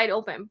 Yeah. Wide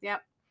open.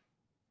 Yep.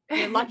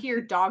 You're lucky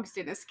your dogs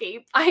didn't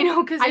escape. I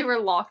know, because they were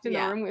locked in the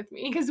room with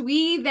me. Because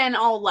we then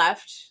all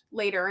left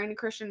later, and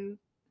Christian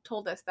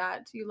told us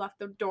that. You left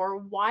the door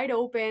wide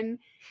open.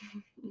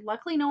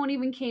 Luckily, no one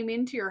even came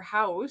into your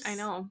house. I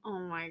know. Oh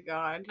my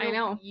God. I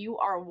know. You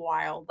are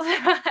wild.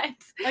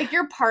 Like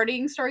your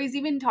partying stories,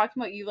 even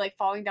talking about you like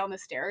falling down the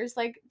stairs,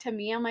 like to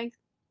me, I'm like,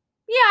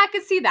 yeah, I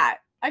could see that.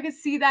 I could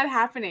see that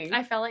happening.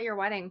 I fell at your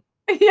wedding.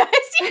 Yes.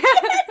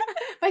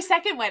 My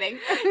second wedding.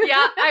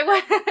 Yeah, I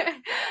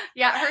went.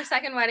 Yeah, her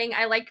second wedding.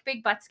 I like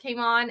big butts came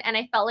on, and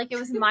I felt like it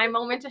was my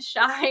moment to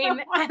shine.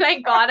 And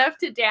I got up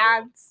to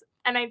dance,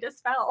 and I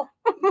just fell.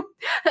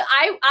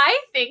 I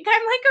think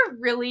I'm like a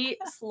really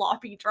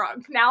sloppy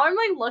drunk. Now I'm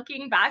like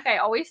looking back. I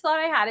always thought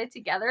I had it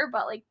together,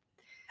 but like.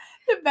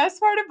 The best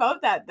part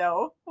about that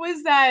though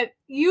was that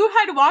you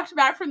had walked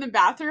back from the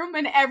bathroom,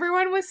 and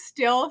everyone was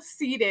still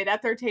seated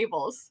at their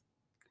tables.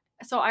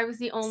 So I was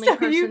the only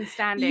person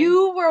standing.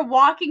 You were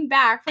walking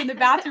back from the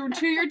bathroom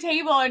to your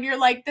table, and you're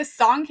like, the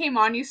song came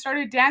on, you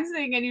started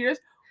dancing, and you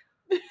just...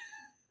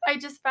 I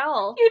just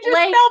fell. You just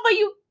fell, but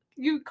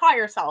you caught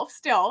yourself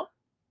still.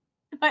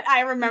 But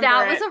I remember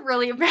that was a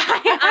really bad...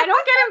 I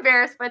don't get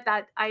embarrassed, but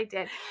that I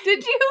did.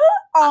 Did you?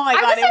 Oh my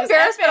God, I was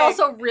embarrassed, but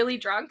also really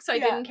drunk, so I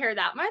didn't care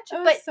that much.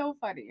 It was so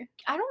funny.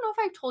 I don't know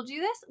if I've told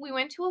you this. We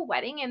went to a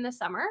wedding in the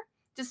summer,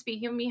 just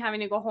speaking of me having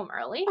to go home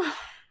early.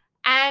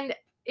 And...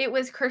 it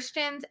was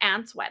Christian's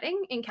aunt's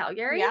wedding in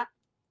Calgary. Yeah.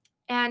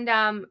 And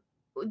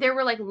there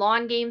were like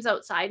lawn games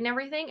outside and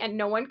everything, and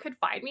no one could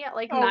find me at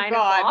like 9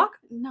 o'clock.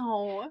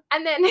 No.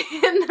 And then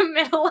in the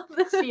middle of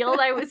the field,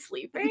 I was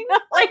sleeping.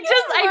 I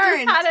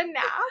just had a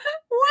nap.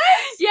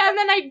 What? Yeah, and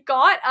then I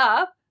got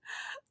up.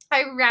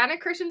 I ran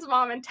at Christian's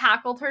mom and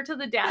tackled her to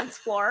the dance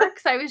floor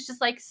because I was just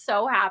like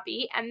so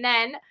happy. And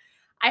then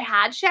I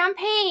had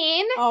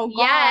champagne. Oh, God.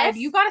 Yes.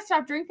 You got to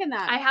stop drinking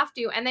that. I have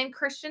to. And then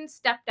Christian's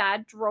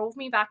stepdad drove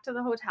me back to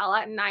the hotel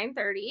at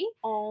 9:30.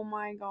 Oh,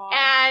 my God.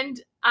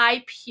 And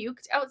I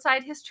puked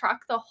outside his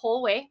truck the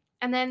whole way.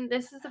 And then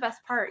this is the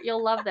best part.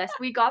 You'll love this.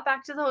 We got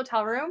back to the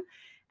hotel room,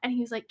 and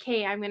he was like,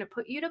 "Okay, I'm going to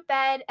put you to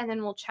bed, and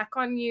then we'll check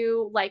on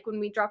you like when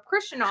we drop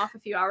Christian off a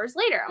few hours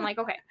later." I'm like,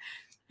 "Okay."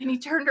 And he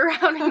turned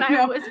around, and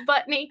I was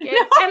butt naked. No.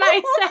 And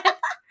I said,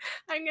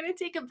 "I'm going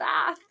to take a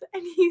bath."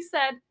 And he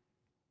said,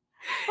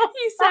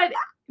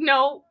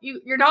 "No,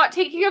 you're not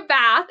taking a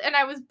bath." And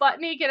I was butt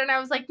naked, and I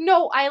was like,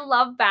 "No, I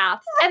love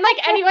baths." And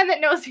like anyone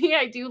that knows me,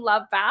 I do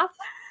love baths.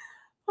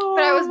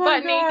 But I was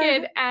butt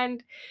naked,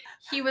 and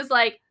he was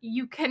like,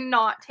 you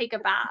cannot take a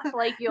bath.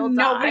 Like, you'll die.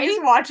 Nobody's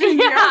watching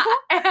you.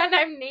 And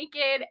I'm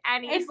naked,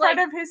 and he's in front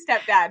of his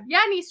stepdad.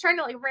 Yeah, and he's trying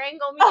to, like,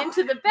 wrangle me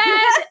into the bed.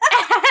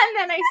 And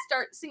then I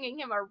start singing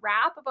him a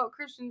rap about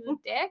Christian's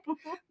dick.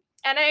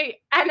 And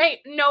I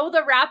know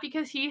the rap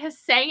because he has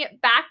sang it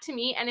back to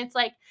me, and it's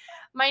like,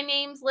 my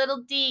name's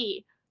Little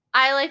D.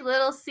 I like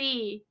Little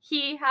C.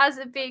 He has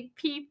a big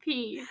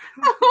pee-pee.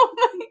 Oh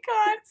my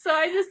god. So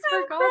I just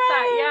forgot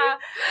that, yeah.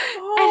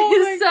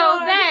 Oh and so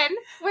then,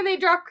 when they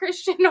drop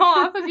Christian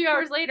off a few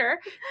hours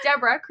later,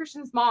 Deborah,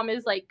 Christian's mom,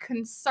 is like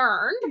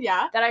concerned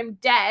that I'm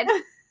dead.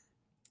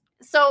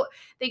 So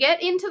they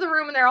get into the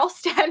room and they're all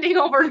standing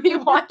over me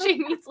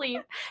watching me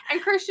sleep.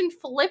 And Christian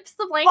flips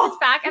the blankets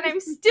back and I'm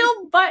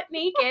still butt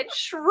naked,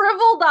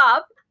 shriveled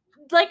up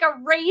like a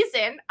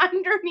raisin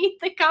underneath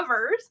the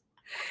covers.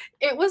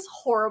 It was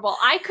horrible.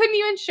 I couldn't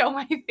even show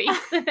my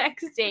face the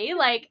next day.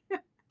 Like,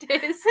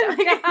 did stuff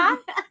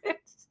happen? I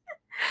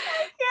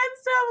can't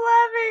stop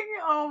laughing.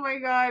 Oh my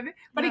god.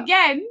 But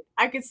again,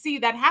 I could see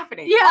that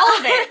happening. Yeah. All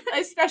of it.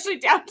 Especially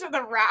down to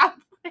the rap.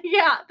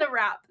 Yeah, the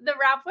rap. The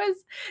rap was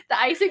the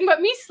icing,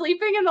 but me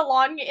sleeping in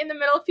the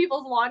middle of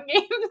people's lawn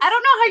games. I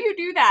don't know how you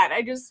do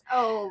that.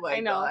 Oh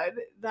my god.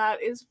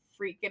 That is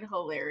freaking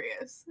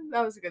hilarious.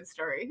 That was a good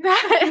story.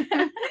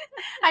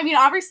 I mean,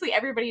 obviously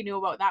everybody knew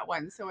about that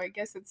one, so I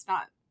guess it's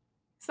not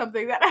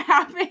something that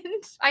happened.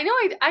 I know,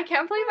 I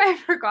can't believe I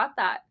forgot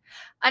that.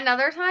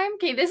 Another time,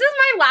 okay, this is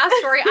my last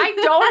story. I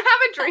don't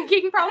have a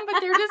drinking problem,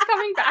 but they're just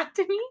coming back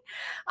to me.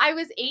 I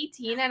was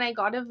 18 and I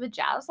got a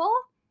vajazzle.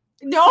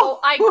 No. So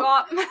I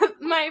got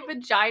my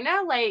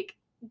vagina, like,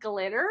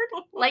 glittered.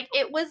 Like,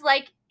 it was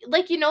like,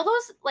 you know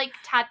those, like,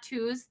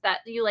 tattoos that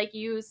you, like,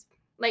 use,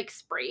 like,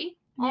 spray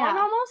on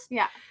almost?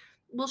 Yeah.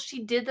 Well,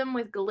 she did them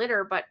with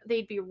glitter, but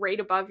they'd be right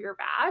above your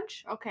vag.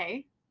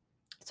 Okay.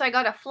 So I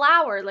got a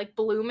flower, like,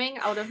 blooming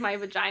out of my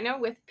vagina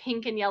with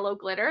pink and yellow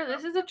glitter.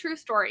 This is a true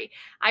story.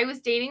 I was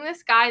dating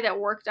this guy that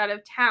worked out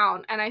of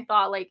town, and I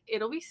thought, like,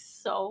 it'll be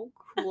so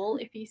cool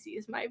if he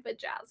sees my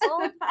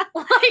vajazzle.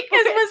 Like,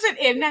 was it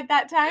in at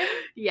that time?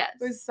 Yes.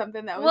 It was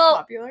something that was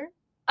popular?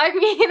 I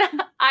mean,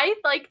 I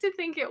like to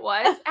think it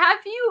was. Have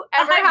you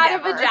ever had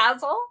a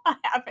vajazzle? I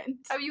haven't.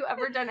 Have you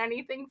ever done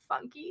anything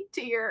funky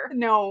to your...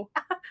 No.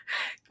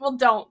 Well,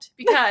 don't,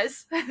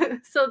 because...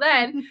 So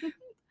then...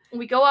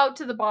 We go out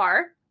to the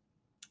bar,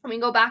 and we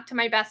go back to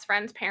my best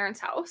friend's parents'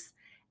 house,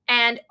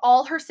 and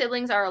all her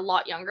siblings are a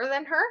lot younger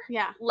than her.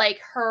 Yeah. Like,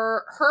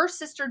 her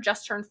sister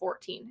just turned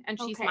 14, and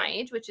she's my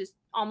age, which is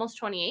almost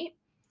 28.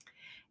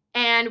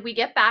 And we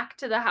get back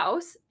to the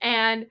house,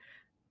 and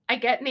I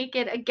get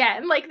naked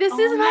again. Like, this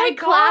is my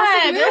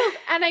classic move.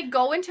 And I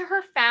go into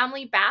her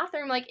family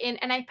bathroom, like,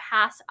 and I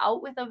pass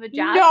out with a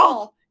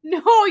vajazzle.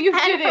 No, you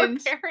and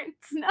didn't. Her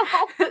parents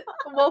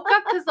woke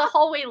up because the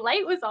hallway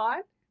light was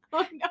on.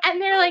 Oh, no. And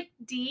they're like,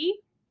 D,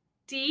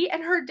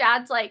 and her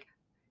dad's like,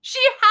 she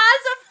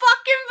has a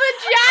fucking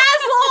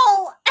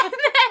vajazzle! And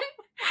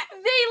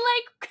then they,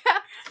 like,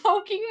 kept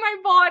poking my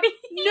body.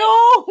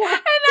 No! And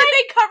did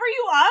they cover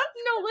you up?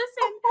 No,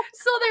 listen.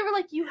 So they were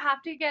like, you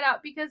have to get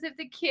up because if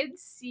the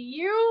kids see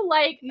you,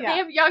 like, they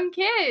have young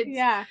kids.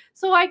 Yeah.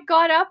 So I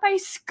got up, I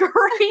scurried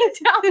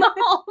down the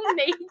hall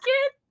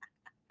naked.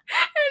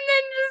 And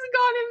then just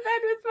got in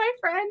bed with my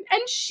friend.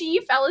 And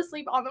she fell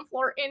asleep on the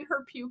floor in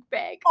her puke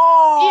bag.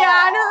 Oh.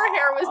 Yeah, and her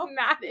hair was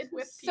matted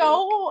with puke.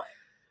 So,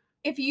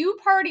 if you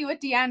party with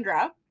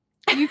Deandra,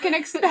 you can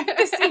expect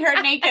to see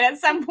her naked at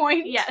some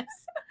point. Yes,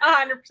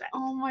 100%.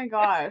 Oh my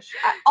gosh.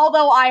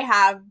 Although I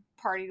have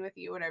partied with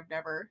you and I've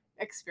never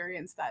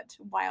experienced that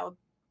wild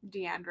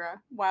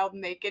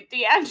naked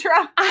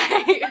Deandra.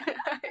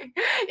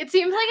 It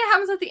seems like it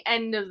happens at the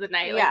end of the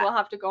night. Like, we'll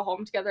have to go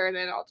home together and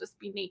then I'll just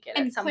be naked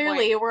at some point. And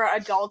clearly we're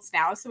adults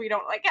now, so we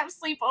don't, like, have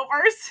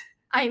sleepovers.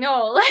 I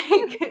know,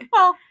 like...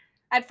 Well,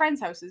 at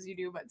friends' houses you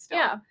do, but still.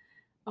 Yeah.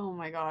 Oh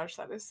my gosh,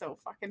 that is so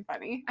fucking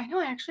funny. I know,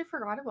 I actually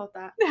forgot about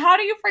that. How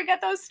do you forget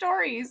those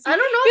stories? I don't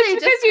know.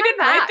 Because you didn't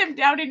write them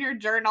down in your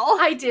journal.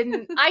 I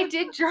didn't. I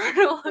did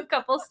journal a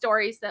couple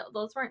stories that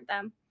those weren't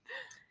them.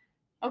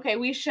 Okay,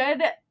 we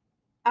should...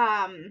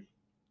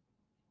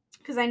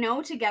 because I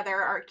know together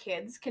our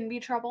kids can be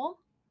trouble.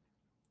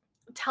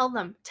 Tell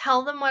them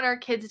what our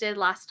kids did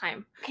last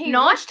time. Okay,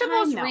 not the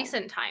most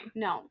recent time.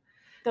 No,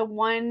 the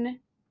one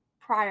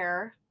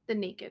prior. The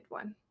naked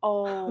one.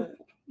 Oh,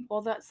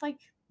 well, that's like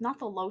not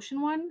the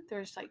lotion one.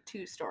 There's like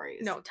two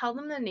stories. No, tell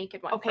them the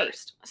naked one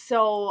first.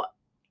 So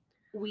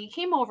we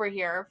came over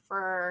here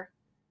for,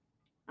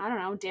 I don't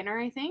know, dinner,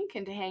 I think,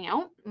 and to hang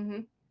out.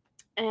 Mm-hmm.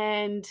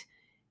 And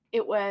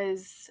it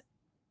was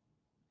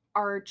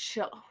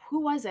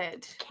who was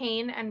it?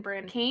 Kane,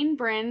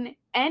 Bryn,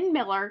 and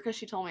Miller, because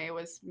she told me it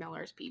was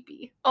Miller's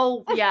pee-pee.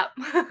 Oh, yeah.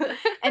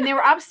 And they were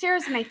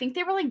upstairs, and I think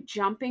they were, like,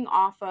 jumping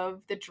off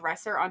of the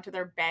dresser onto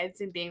their beds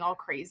and being all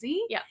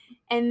crazy. Yeah.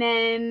 And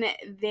then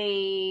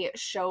they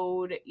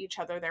showed each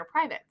other their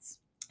privates.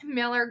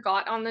 Miller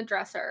got on the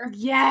dresser.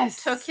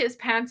 Yes. Took his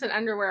pants and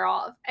underwear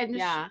off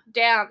and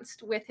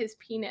danced with his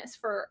penis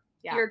for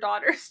your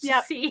daughters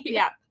to see.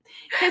 Yeah.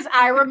 Because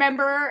I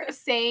remember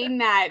saying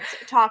that,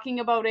 talking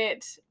about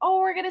it, oh,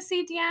 we're going to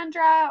see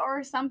Deandra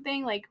or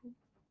something, like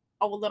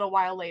a little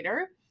while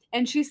later.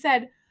 And she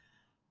said,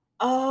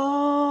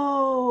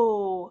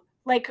 oh,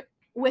 like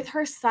with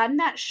her son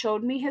that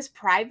showed me his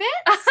privates?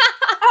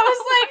 I was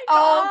like,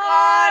 oh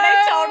God,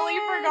 I totally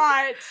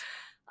forgot.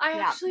 I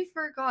actually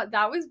forgot.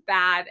 That was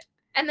bad.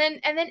 And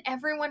then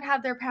everyone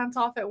had their pants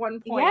off at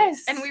one point.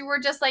 Yes. And we were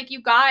just like,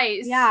 you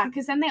guys. Yeah,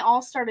 because then they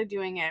all started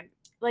doing it.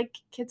 Like,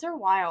 kids are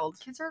wild.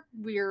 Kids are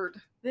weird.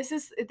 This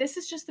is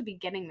just the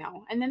beginning,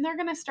 though. And then they're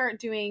going to start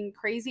doing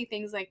crazy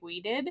things like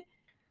we did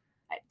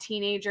at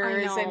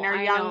teenagers and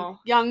our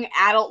young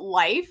adult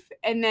life.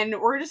 And then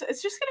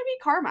it's just going to be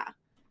karma.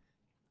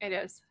 It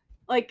is.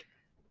 Like,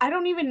 I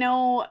don't even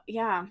know.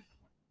 Yeah.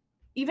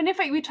 Even if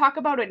we talk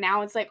about it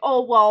now, it's like,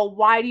 oh, well,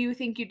 why do you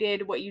think you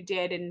did what you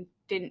did and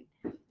didn't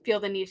feel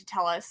the need to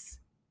tell us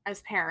as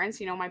parents?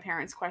 You know, my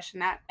parents question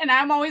that. And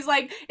I'm always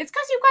like, it's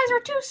because you guys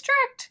are too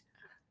strict.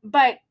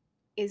 But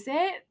is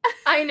it?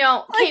 I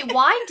know. Okay,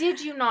 why did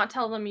you not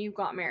tell them you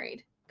got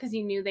married? Because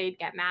you knew they'd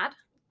get mad?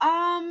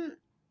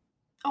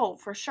 Oh,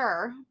 for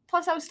sure.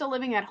 Plus, I was still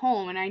living at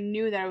home, and I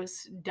knew that I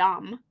was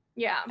dumb.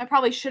 Yeah. I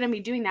probably shouldn't be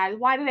doing that.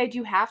 Why did I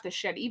do half the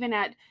shit? Even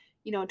at,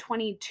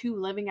 22,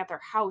 living at their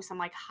house, I'm,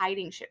 like,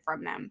 hiding shit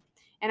from them.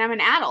 And I'm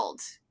an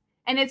adult.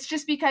 And it's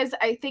just because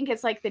I think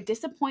it's, like, the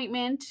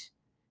disappointment,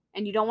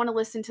 and you don't want to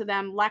listen to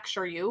them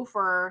lecture you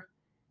for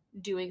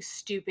doing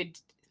stupid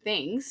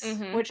things,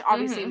 which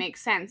obviously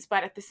makes sense.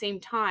 But at the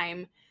same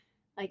time,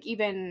 like,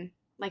 even,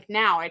 like,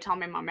 now I tell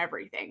my mom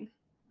everything.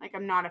 Like,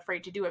 I'm not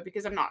afraid to do it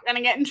because I'm not going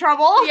to get in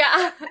trouble.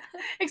 Yeah.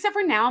 Except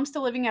for now, I'm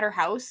still living at her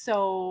house,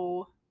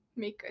 so...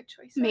 Make good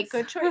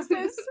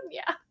choices.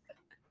 Yeah.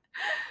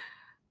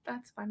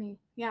 That's funny.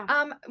 Yeah.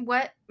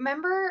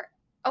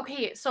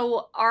 Okay,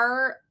 so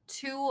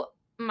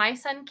my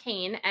son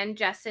Kane and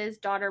Jess's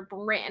daughter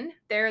Bryn,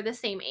 they're the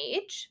same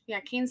age. Yeah,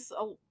 Kane's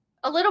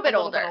a little bit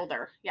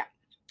older. Yeah.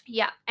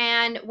 Yeah,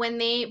 and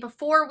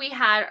before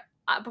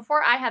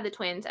I had the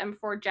twins and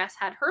before Jess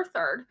had her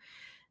third,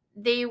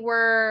 they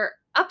were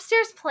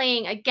upstairs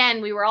playing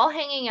again. We were all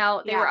hanging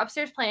out. They were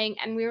upstairs playing,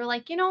 and we were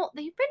like, they've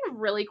been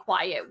really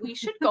quiet. We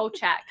should go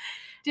check.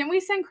 Didn't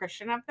we send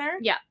Christian up there?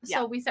 Yeah.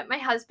 So we sent my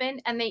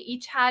husband, and they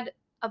each had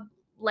a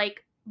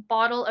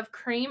bottle of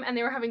cream, and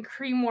they were having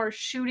cream wars,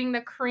 shooting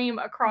the cream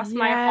across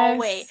my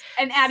hallway.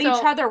 And at each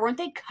other. Weren't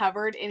they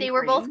covered in cream? They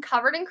were both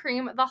covered in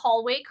cream. The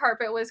hallway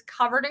carpet was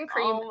covered in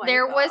cream.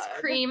 There was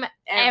cream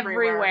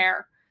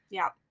everywhere.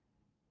 Yeah.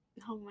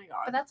 Oh my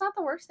God. But that's not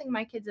the worst thing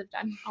my kids have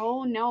done.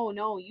 Oh,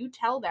 no. You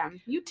tell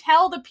them. You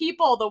tell the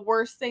people the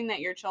worst thing that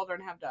your children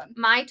have done.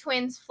 My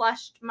twins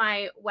flushed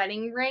my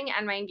wedding ring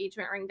and my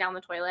engagement ring down the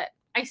toilet.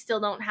 I still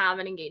don't have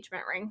an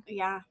engagement ring.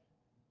 Yeah.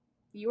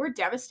 You were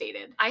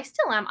devastated. I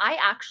still am. I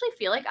actually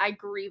feel like I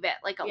grieve it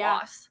like a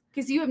loss.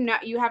 Because you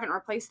haven't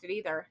replaced it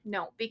either.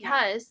 No,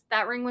 because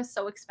that ring was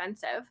so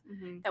expensive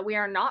that we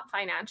are not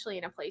financially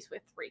in a place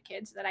with 3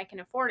 kids that I can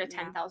afford a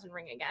 $10,000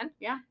 ring again.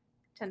 Yeah.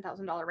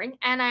 $10,000 ring,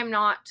 and I'm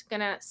not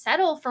gonna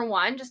settle for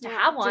one just to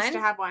have one. Just to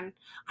have one.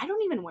 I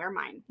don't even wear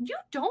mine. You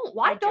don't?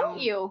 Why don't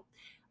you?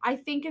 I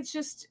think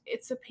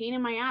it's a pain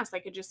in my ass.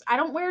 Like, I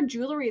don't wear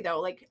jewelry though.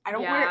 Like, I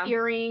don't wear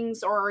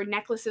earrings or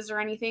necklaces or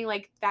anything.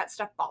 Like, that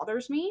stuff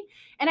bothers me.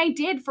 And I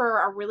did for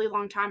a really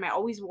long time. I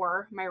always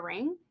wore my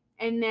ring.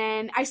 And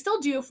then I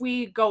still do if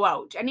we go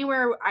out.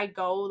 Anywhere I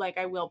go, like,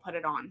 I will put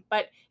it on.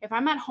 But if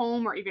I'm at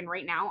home or even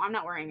right now, I'm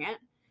not wearing it.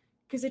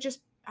 Because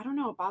I don't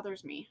know, it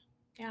bothers me.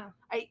 Yeah.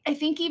 I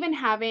think even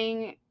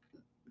having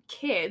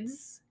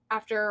kids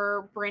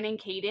after Bryn and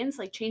Cadence,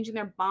 like, changing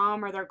their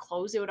bum or their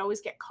clothes, it would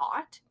always get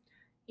caught.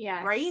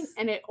 Yeah. Right?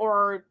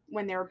 Or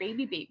when they were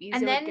babies,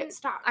 and then would get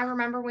stuck. I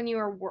remember when you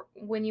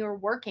were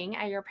working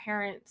at your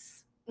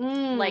parents'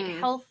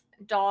 like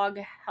dog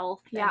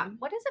health. Yeah.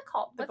 What is it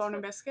called? The Bone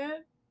and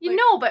Biscuit?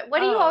 But what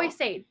do you always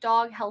say?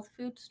 Dog health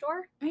food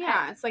store?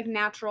 Yeah. It's like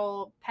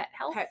natural pet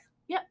health.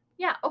 Yep.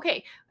 Yeah.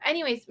 Okay.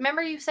 Anyways,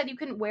 remember you said you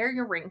couldn't wear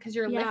your ring because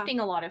you're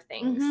lifting a lot of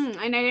things.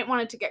 And I didn't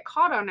want it to get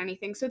caught on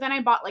anything. So then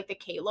I bought like the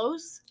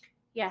Kalos.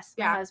 Yes.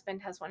 My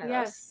husband has one of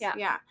those.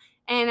 Yeah.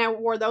 And I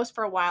wore those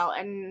for a while,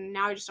 and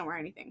now I just don't wear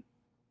anything.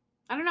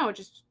 I don't know.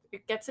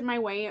 It gets in my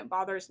way. It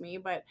bothers me.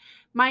 But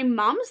my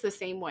mom's the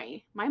same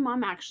way. My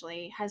mom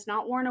actually has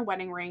not worn a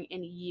wedding ring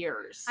in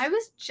years. I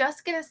was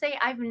just going to say,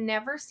 I've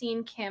never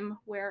seen Kim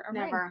wear a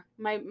ring. Never.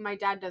 My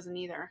dad doesn't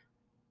either.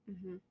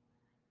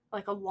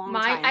 Like a long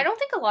time. I don't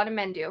think a lot of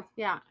men do.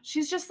 Yeah.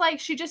 She's just like,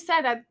 she just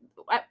said at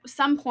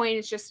some point,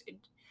 it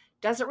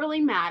doesn't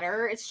really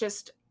matter. It's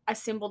just a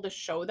symbol to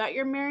show that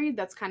you're married.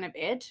 That's kind of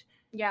it.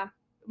 Yeah.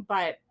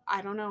 But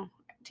I don't know.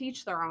 To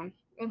each their own.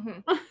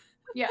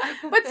 Yeah.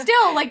 But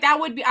still, like,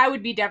 I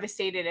would be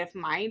devastated if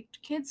my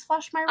kids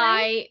flushed my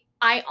ring.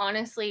 I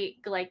honestly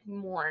like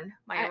mourn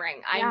my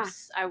ring.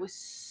 I was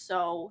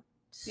so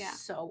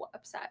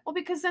upset. Well,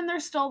 because then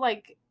there's still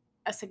like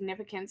a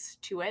significance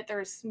to it.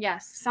 There's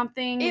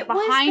something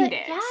behind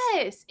it.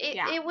 Yes.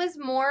 It was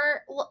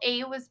more, well, A,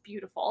 it was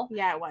beautiful.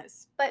 Yeah, it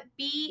was. But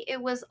B,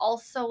 it was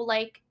also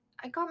like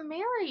I got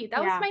married.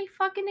 That was my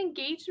fucking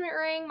engagement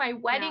ring, my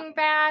wedding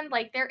band.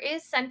 Like, there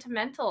is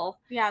sentimental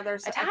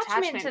there's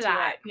attachment to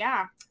that.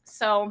 Yeah.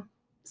 So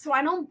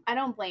I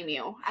don't blame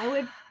you. I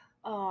would,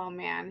 oh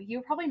man, you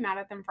were probably mad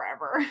at them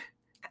forever.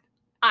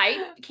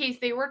 Case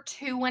they were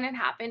 2 when it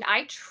happened.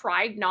 I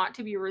tried not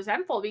to be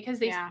resentful because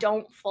they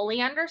don't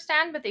fully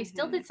understand, but they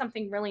still did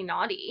something really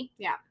naughty.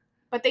 Yeah.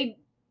 But they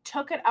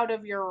took it out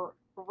of your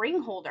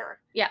ring holder.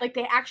 Yeah. Like,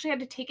 they actually had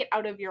to take it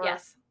out of your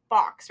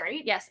box,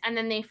 right? Yes. And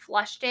then they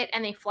flushed it,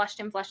 and they flushed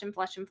and flushed and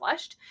flushed and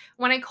flushed.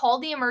 When I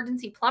called the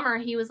emergency plumber,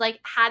 he was like,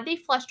 had they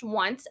flushed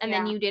once and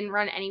then you didn't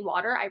run any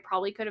water, I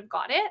probably could have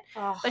got it.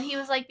 Ugh. But he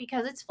was like,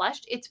 because it's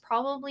flushed, it's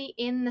probably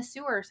in the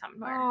sewer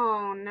somewhere.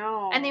 Oh,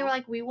 no. And they were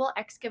like, we will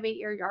excavate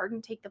your yard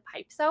and take the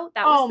pipes out.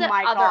 That was the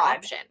other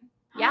option.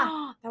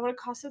 Yeah. That would have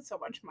costed so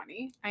much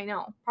money. I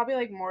know. Probably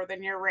like more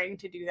than your ring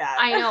to do that.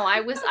 I know. I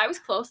was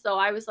close though.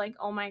 I was like,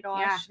 oh my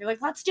gosh. Yeah. You're like,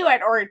 let's do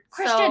it. Or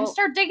Christian,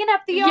 start digging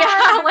up the yard.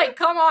 Yeah, like,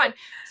 come on.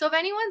 So if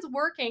anyone's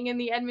working in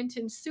the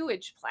Edmonton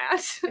sewage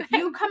plant, if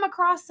you come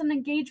across an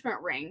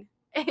engagement ring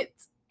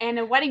and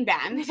a wedding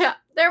band,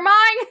 they're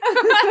mine.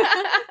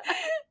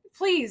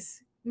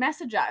 Please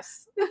message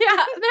us. Yeah, they're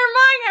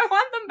mine. I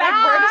want them back.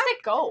 Like, where does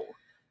it go?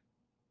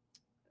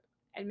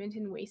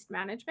 Edmonton Waste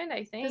Management,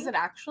 I think. Is it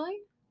actually?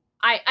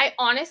 I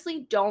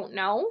honestly don't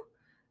know.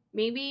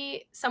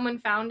 Maybe someone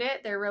found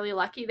it. They're really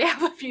lucky. They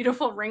have a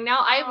beautiful ring now.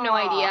 I have no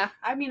idea.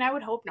 I mean, I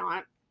would hope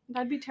not.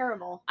 That'd be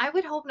terrible. I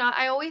would hope not.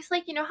 I always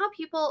like, you know how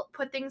people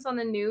put things on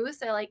the news?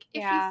 They're like,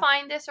 if you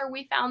find this or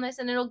we found this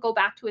and it'll go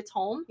back to its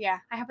home. Yeah.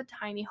 I have a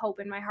tiny hope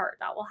in my heart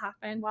that will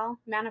happen. Well,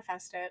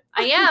 manifest it.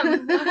 I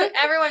am.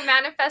 Everyone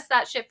manifest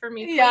that shit for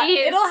me, please. Yeah,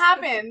 it'll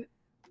happen.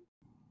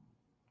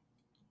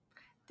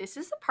 This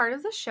is a part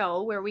of the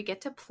show where we get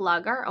to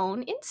plug our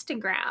own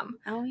Instagram.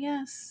 Oh,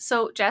 yes.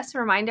 So, Jess,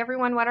 remind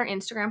everyone what our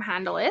Instagram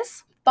handle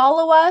is.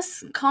 Follow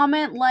us,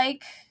 comment,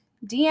 like,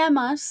 DM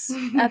us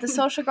at the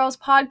Social Girls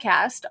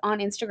Podcast on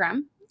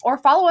Instagram, or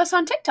follow us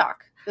on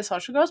TikTok, the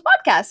Social Girls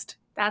Podcast.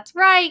 That's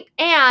right.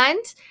 And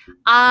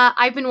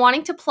I've been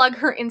wanting to plug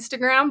her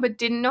Instagram, but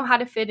didn't know how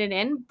to fit it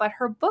in. But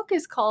her book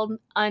is called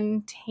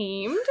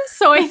Untamed.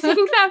 So I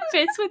think that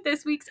fits with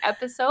this week's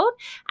episode.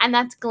 And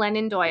that's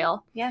Glennon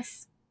Doyle.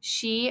 Yes.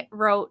 She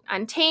wrote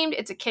Untamed.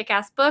 It's a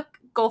kick-ass book.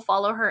 Go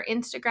follow her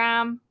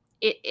Instagram.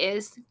 It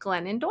is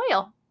Glennon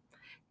Doyle.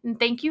 And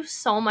thank you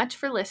so much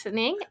for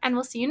listening, and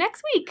we'll see you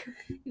next week.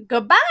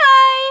 Goodbye!